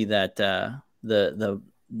can see that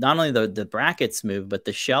not only the brackets move, but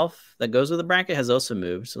the shelf that goes with the bracket has also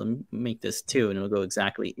moved. So let me make this 2, and it'll go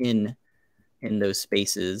exactly in those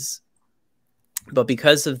spaces. But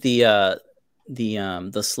because of the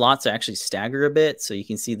slots actually stagger a bit, so you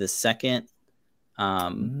can see the second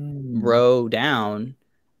row down,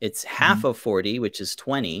 it's half of 40, which is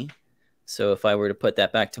 20. So if I were to put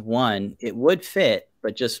that back to 1, it would fit,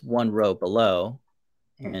 but just 1 row below.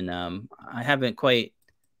 And I haven't quite,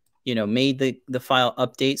 made the file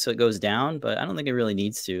update so it goes down, but I don't think it really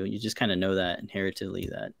needs to. You just kind of know that inherently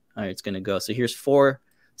that, all right, it's going to go. So here's 4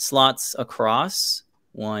 slots across,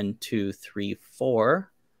 1, 2, 3,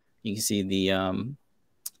 4. You can see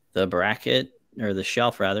the bracket, or the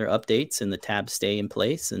shelf rather, updates and the tabs stay in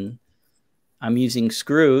place. And I'm using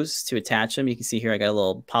screws to attach them. You can see here I got a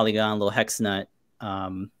little polygon, little hex nut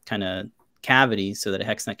kind of cavity so that a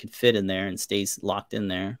hex nut could fit in there and stays locked in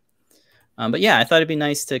there. But yeah, I thought it'd be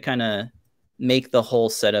nice to kind of make the whole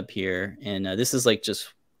setup here. And this is like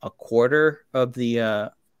just a quarter of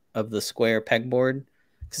the square pegboard,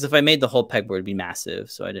 because if I made the whole pegboard, it'd be massive.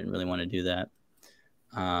 So I didn't really want to do that.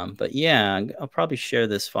 But yeah, I'll probably share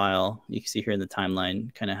this file. You can see here in the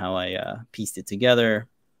timeline kind of how I pieced it together.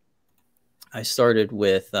 I started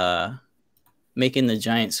with making the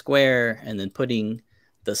giant square and then putting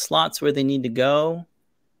the slots where they need to go.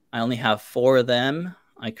 I only have 4 of them.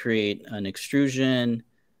 I create an extrusion,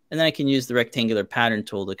 and then I can use the rectangular pattern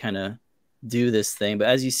tool to kind of do this thing. But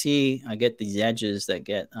as you see, I get these edges that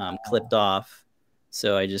get clipped off.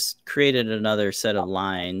 So I just created another set of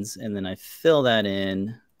lines, and then I fill that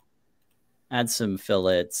in, add some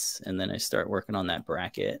fillets, and then I start working on that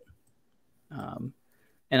bracket. And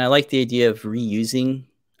I like the idea of reusing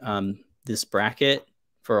this bracket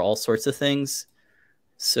for all sorts of things.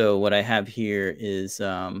 So what I have here is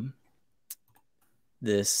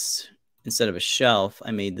this, instead of a shelf, I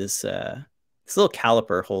made this this little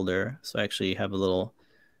caliper holder. So I actually have a little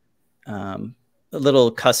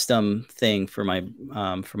custom thing for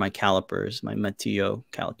my calipers, my Matuyo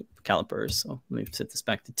calipers. So let me set this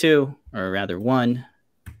back to 2, or rather 1,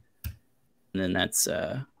 and then that's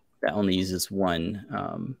that only uses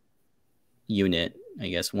 1 unit, I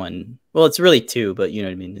guess. 1. Well, it's really 2, but you know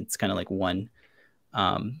what I mean. It's kind of like 1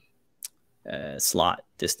 slot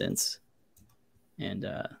distance, and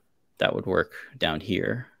that would work down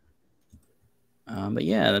here. But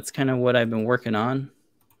yeah, that's kind of what I've been working on,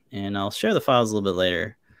 and I'll share the files a little bit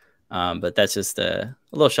later. But that's just a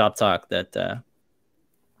little shop talk that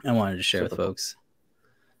I wanted to share with folks.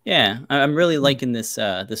 Yeah, I'm really liking this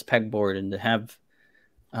this pegboard, and to have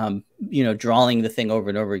drawing the thing over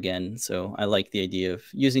and over again. So I like the idea of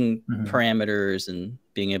using parameters and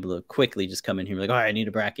being able to quickly just come in here and be like, all right, I need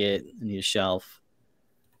a bracket, I need a shelf.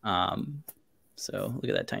 So look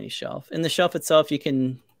at that tiny shelf. In the shelf itself, you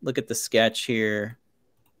can look at the sketch here.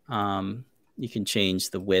 You can change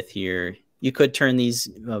the width here. You could turn these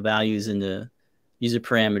values into user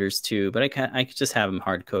parameters too, but I could just have them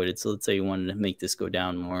hard coded. So let's say you wanted to make this go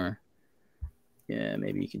down more. Yeah,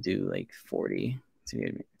 maybe you could do like 40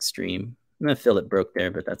 to extreme. I'm gonna feel it broke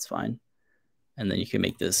there, but that's fine. And then you can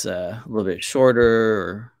make this a little bit shorter,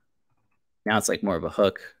 or now it's like more of a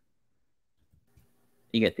hook.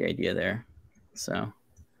 You get the idea there. So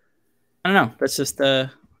I don't know. That's just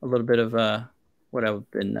a little bit of what I've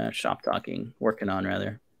been working on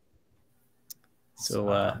rather.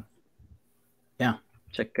 So yeah,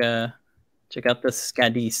 check out the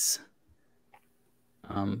Skadis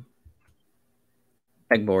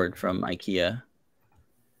pegboard from IKEA.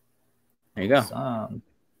 There you go.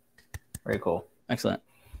 Very cool. Excellent.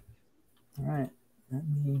 All right. Let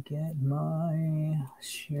me get my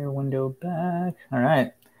share window back. All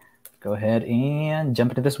right. Go ahead and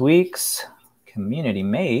jump into this week's Community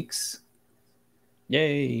Makes.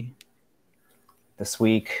 Yay. This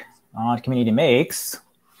week on Community Makes,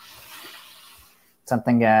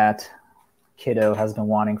 something that Kiddo has been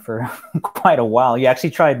wanting for quite a while. You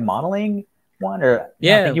actually tried modeling one? Or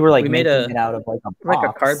yeah, I think you were like making it out of like a box. Like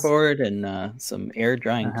a cardboard and some air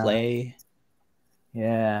drying clay.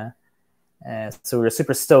 Yeah. So we were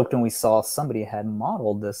super stoked when we saw somebody had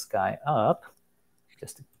modeled this guy up.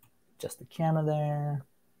 Just the camera there.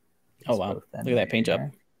 Oh wow! Look at that paint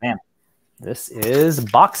job. Man, this is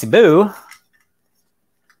Boxy Boo.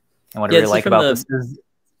 And what I really like about this is,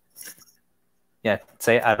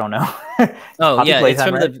 I don't know. Oh yeah, it's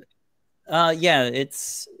from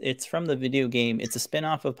it's from the video game. It's a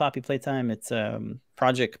spin-off of Poppy Playtime. It's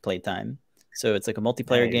Project Playtime. So it's like a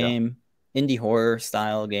multiplayer game, indie horror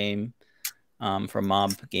style game from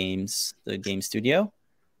Mob Games, the game studio.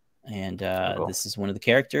 And cool. This is one of the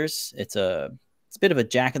characters. It's a bit of a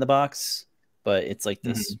Jack in the Box, but it's like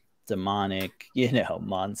this demonic,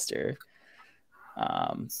 monster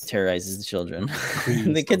terrorizes the children.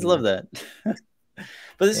 The kids love that.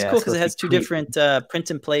 But this is cool because it has two different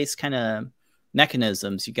print in place kind of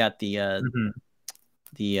mechanisms. You got the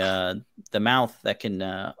mouth that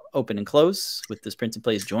can open and close with this print in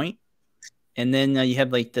place joint, and then you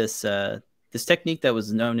have like this technique that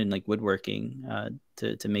was known in like woodworking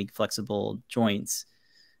to make flexible joints.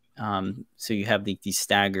 So you have these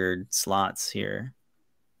staggered slots here,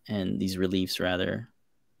 and these reliefs rather,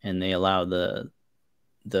 and they allow the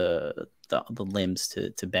limbs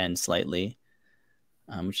to bend slightly,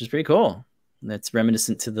 which is pretty cool. That's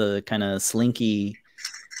reminiscent to the kind of slinky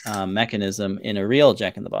mechanism in a real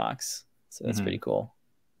Jack in the Box. So that's pretty cool.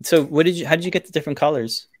 So how did you get the different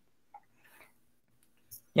colors?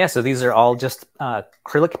 Yeah, so these are all just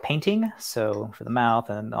acrylic painting. So for the mouth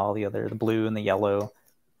and all the blue and the yellow,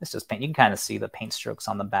 it's just paint. You can kind of see the paint strokes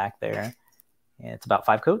on the back there. And it's about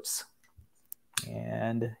 5 coats.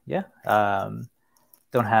 And yeah,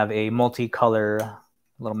 don't have a multicolor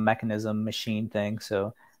little mechanism machine thing,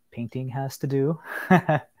 so painting has to do.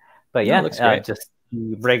 But yeah, just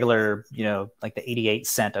the regular, like the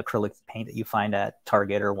 88-cent acrylic paint that you find at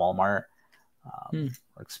Target or Walmart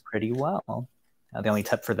works pretty well. The only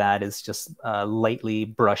tip for that is just lightly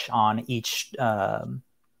brush on each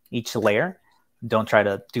layer. Don't try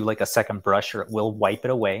to do like a second brush or it will wipe it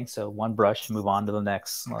away. So one brush, move on to the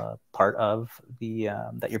next part of the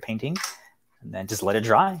that you're painting, and then just let it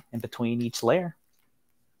dry in between each layer.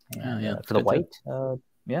 And for the white,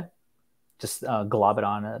 just glob it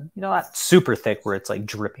on not super thick where it's like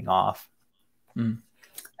dripping off. And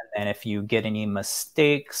then if you get any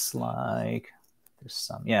mistakes, like there's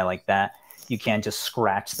some, like that, you can just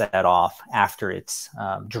scratch that off after it's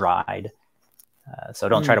dried. So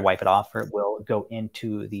don't try to wipe it off, or it will go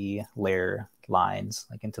into the layer lines,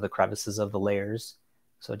 like into the crevices of the layers.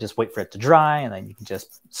 So just wait for it to dry, and then you can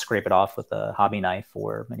just scrape it off with a hobby knife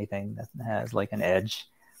or anything that has like an edge.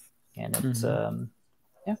 And it's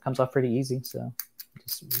comes off pretty easy. So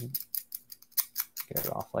just get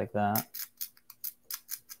it off like that.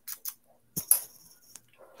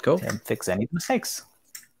 Cool. And fix any mistakes.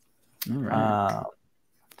 All right. I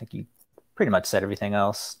think you pretty much said everything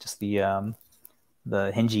else. Just the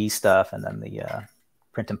hingy stuff, and then the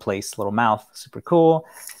print in place little mouth, super cool.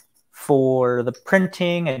 For the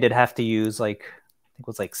printing, I did have to use I think it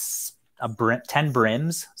was like 10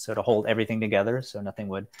 brims, so to hold everything together, so nothing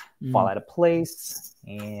would fall out of place,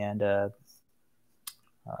 and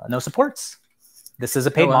no supports. This is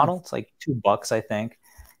a paid model. It's like $2, I think,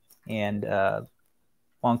 and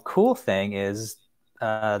one cool thing is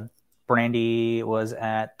Brandy was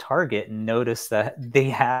at Target and noticed that they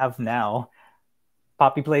have now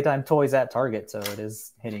Poppy Playtime toys at Target, so it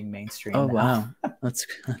is hitting mainstream. Oh now. wow, that's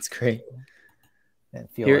great.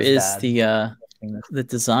 Here is the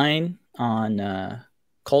design on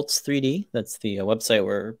Cults 3D. That's the website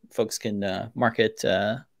where folks can market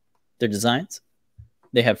their designs.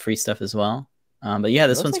 They have free stuff as well. But yeah,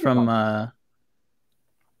 this one's from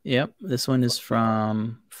yep, this one is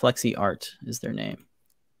from Flexi Art is their name.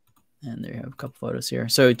 And they have a couple photos here.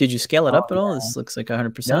 So did you scale it up at all? This looks like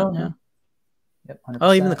 100%. No. Yeah. Yep, 100%.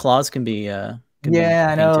 Oh, even the claws can be I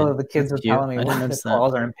know. The kids were telling me when the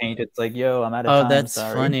claws aren't painted. It's like, yo, I'm out of time. Oh, that's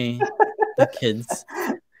sorry. funny. The kids.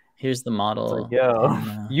 Here's the model. It's like,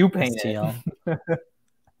 yo, you paint it.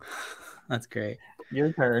 That's great.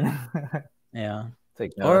 Your turn. Yeah.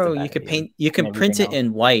 Like, no, or you could paint. You can print it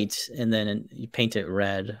in white and then you paint it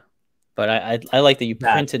red. But I like that you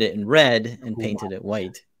printed it in red and painted it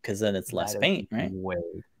white because then it's less paint, right? Way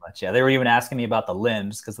too much. Yeah, they were even asking me about the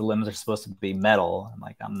limbs because the limbs are supposed to be metal. I'm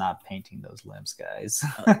like, I'm not painting those limbs, guys.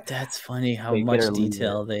 That's funny how much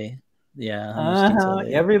detail they. Yeah. How much detail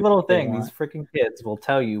they, every little thing. These freaking kids will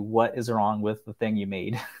tell you what is wrong with the thing you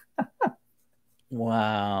made.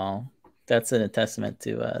 Wow, that's a testament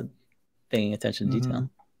to paying attention to detail.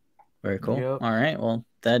 Very cool. Yep. All right. Well,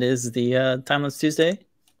 that is the Timeless Tuesday.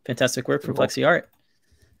 Fantastic work from Flexi Art.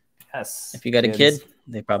 Yes. If you got a kid,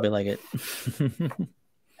 they probably like it.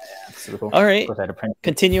 Super cool. All right.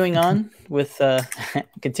 Continuing on with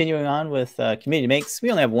Community Makes. We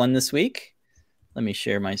only have one this week. Let me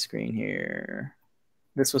share my screen here.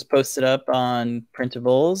 This was posted up on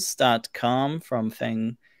printables.com from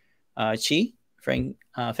Feng Chi. Feng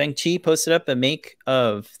Chi posted up a make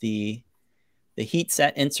of the heat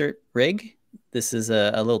set insert rig. This is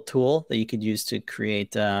a little tool that you could use to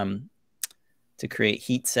create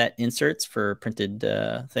heat set inserts for printed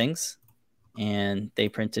things, and they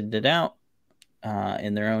printed it out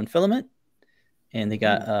in their own filament, and they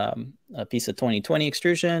got a piece of 2020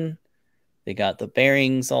 extrusion. They got the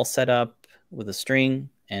bearings all set up with a string,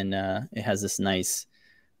 and it has this nice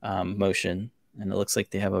motion, and it looks like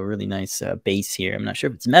they have a really nice base here. I'm not sure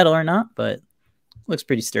if it's metal or not, but it looks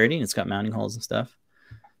pretty sturdy, and it's got mounting holes and stuff.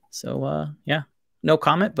 So yeah, no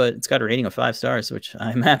comment, but it's got a rating of 5 stars, which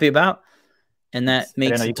I'm happy about. And that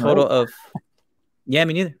makes a total of, yeah,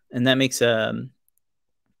 me neither. And that makes, I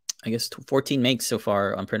guess 14 makes so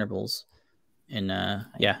far on Printables. And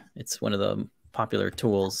yeah, it's one of the popular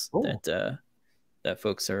tools that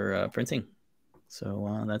folks are printing.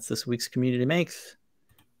 So that's this week's Community Makes.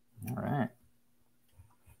 All right.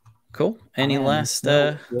 Cool. Any last?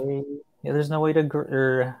 Yeah, there's no way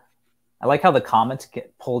to. I like how the comments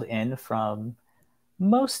get pulled in from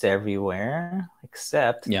most everywhere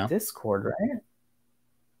except Discord, right?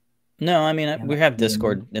 No, I mean we have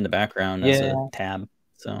Discord in the background as a tab,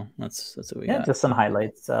 so that's what we got. Just some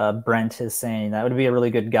highlights. Brent is saying that would be a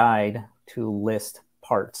really good guide to list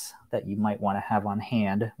parts that you might want to have on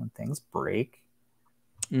hand when things break.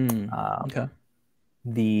 Okay.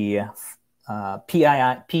 The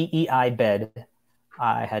PEI bed,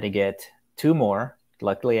 I had to get 2 more.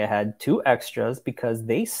 Luckily, I had 2 extras because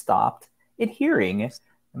they stopped adhering no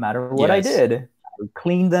matter what I did. I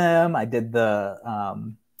cleaned them. I did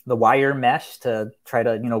the wire mesh to try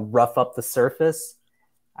to rough up the surface.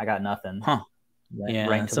 I got nothing. Huh?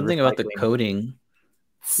 Something about the coating.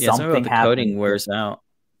 Something about the coating wears out.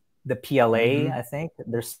 The PLA, I think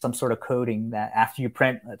there's some sort of coating that after you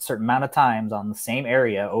print a certain amount of times on the same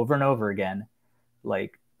area over and over again,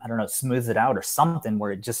 like I don't know, smooths it out or something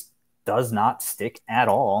where it just does not stick at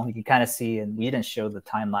all. You can kind of see, and we didn't show the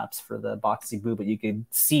time lapse for the Boxy Boo, but you could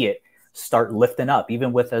see it start lifting up,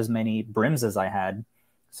 even with as many brims as I had.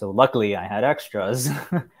 So luckily, I had extras.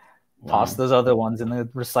 Toss those other ones in the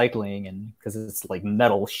recycling, and because it's like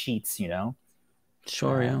metal sheets,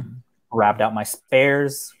 Sure, yeah. Grabbed out my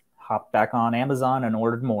spares, hopped back on Amazon, and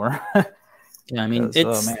ordered more. Yeah, I mean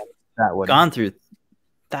it's gone through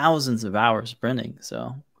thousands of hours printing,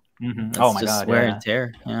 so. Oh my God! Wear and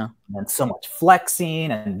tear, and so much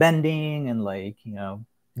flexing and bending, and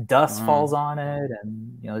dust falls on it,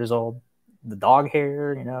 and there's all the dog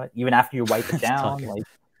hair. Even after you wipe it down, like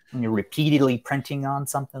when you're repeatedly printing on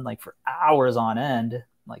something like for hours on end,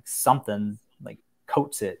 like something like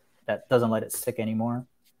coats it that doesn't let it stick anymore.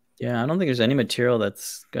 Yeah, I don't think there's any material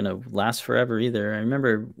that's gonna last forever either. I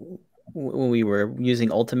remember when we were using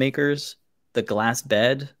Ultimakers, the glass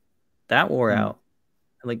bed that wore out.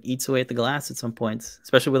 Like eats away at the glass at some points,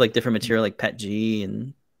 especially with like different material like PET G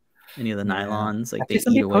and any of the nylons. Like they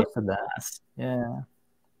eat away at the glass. Yeah,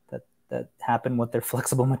 that happened with their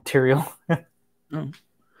flexible material. Oh,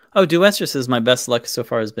 Oh, Duesterra says my best luck so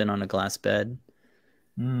far has been on a glass bed.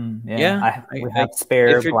 We have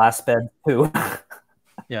spare glass bed too.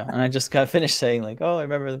 Yeah, and I just got finished saying like, oh, I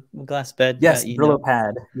remember the glass bed. Yes, Brillo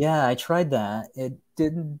pad. Yeah, I tried that. It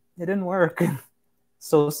didn't work.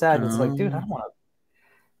 So sad. It's like, dude, I don't want to.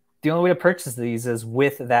 The only way to purchase these is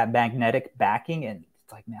with that magnetic backing, and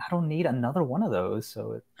it's like, man, I don't need another one of those.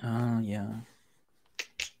 So it. Yeah.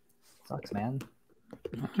 Sucks, man.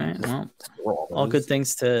 All right. Well, all good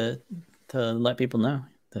things to let people know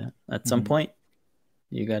that at some point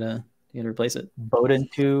you gotta replace it. Bowden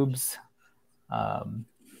tubes. What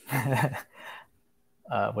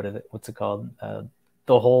is it? What's it called?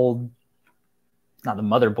 The whole, not the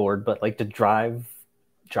motherboard, but like the drive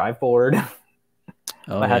board.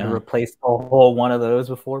 I had to replace a whole one of those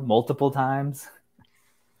before multiple times.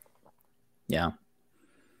 Yeah.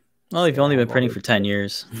 Well, you've only been printing for 10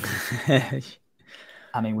 years.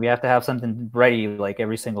 I mean, we have to have something ready like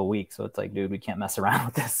every single week. So it's like, dude, we can't mess around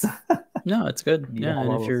with this. No, it's good. Yeah,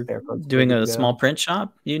 and if you're doing a small print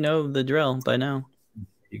shop, you know the drill by now.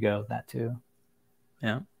 You go, that too.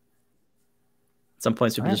 Yeah. At some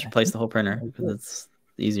points, we just replace the whole printer because it's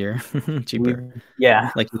easier, cheaper.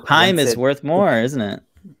 Yeah. Like your time is worth more, isn't it?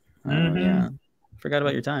 Yeah. Forgot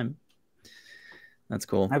about your time. That's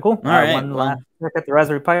cool. Cool. All right. One last look at the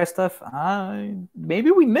Raspberry Pi stuff.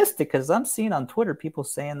 Maybe we missed it because I'm seeing on Twitter people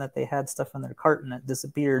saying that they had stuff in their cart and it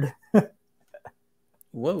disappeared.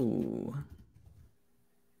 Whoa.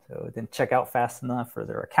 So it didn't check out fast enough, or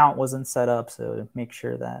their account wasn't set up. So make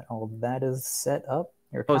sure that all of that is set up.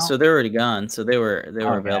 So they're already gone. So they were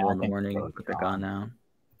available in the morning. They're gone now.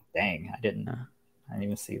 Dang, I didn't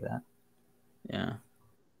even see that. Yeah.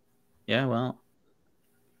 Yeah, well.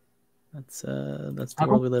 That's the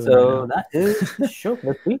world we live in. So that is the show for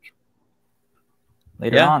this week.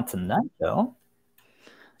 Later on tonight, though.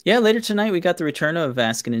 Yeah, later tonight we got the return of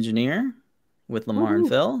Ask an Engineer with Lamar and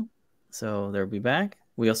Phil. So they'll be back.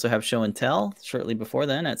 We also have Show and Tell shortly before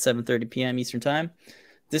then at 7:30 p.m. Eastern Time.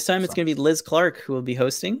 This time it's going to be Liz Clark who will be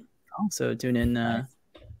hosting. So tune in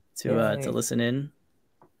to listen in.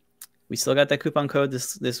 We still got that coupon code.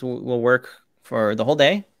 This will work for the whole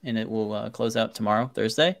day, and it will close out tomorrow,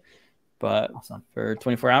 Thursday. But for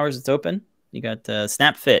 24 hours, it's open. You got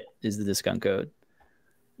SnapFit is the discount code.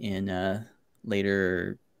 And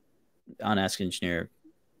later on Ask Engineer,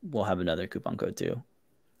 we'll have another coupon code too.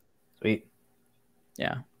 Sweet.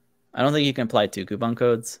 Yeah. I don't think you can apply 2 coupon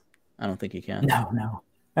codes. I don't think you can. No.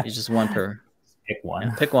 It's just one per. Pick one.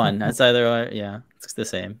 Yeah, pick one. That's either, it's the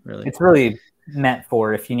same, really. It's really meant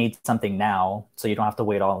for if you need something now, so you don't have to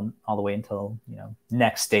wait all the way until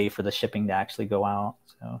next day for the shipping to actually go out.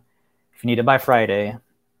 So if you need it by Friday.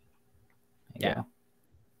 Yeah.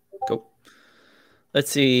 Cool. Let's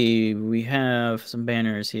see. We have some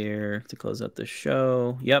banners here to close out the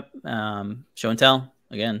show. Yep. Show and Tell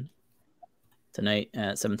again tonight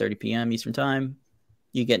at 7:30 p.m. Eastern Time.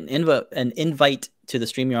 You get an invite to the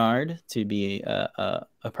StreamYard to be a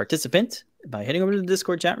participant by heading over to the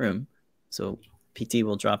Discord chat room. So PT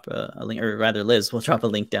will drop a link, or rather Liz will drop a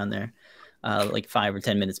link down there like 5 or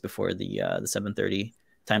 10 minutes before the 7:30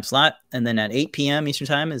 time slot. And then at 8 p.m. Eastern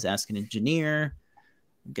Time is Ask an Engineer.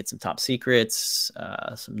 Get some top secrets,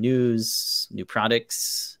 some news, new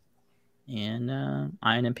products, and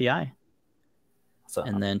INMPI.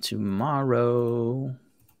 And then tomorrow's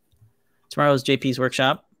JP's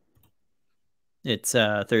workshop. It's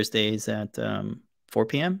Thursdays at 4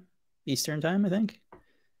 p.m. Eastern Time, I think.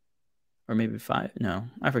 Or maybe 5. No,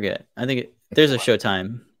 I forget. I think there's a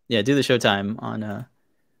showtime. Yeah, do the showtime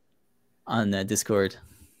on Discord.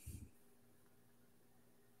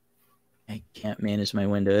 I can't manage my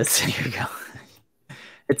windows. Here we go.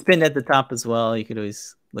 It's pinned at the top as well. You could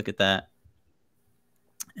always look at that.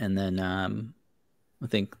 And then I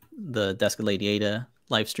think the Desk of Lady Ada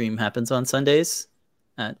live stream happens on Sundays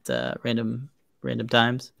at random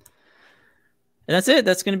times. And that's it.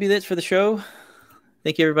 That's going to be it for the show.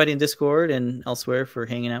 Thank you, everybody in Discord and elsewhere, for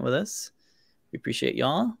hanging out with us. We appreciate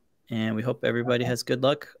y'all, and we hope everybody has good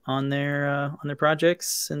luck on their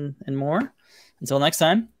projects and more. Until next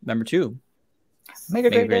time, remember to make a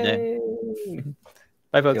great day.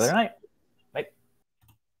 Bye, folks. Good night.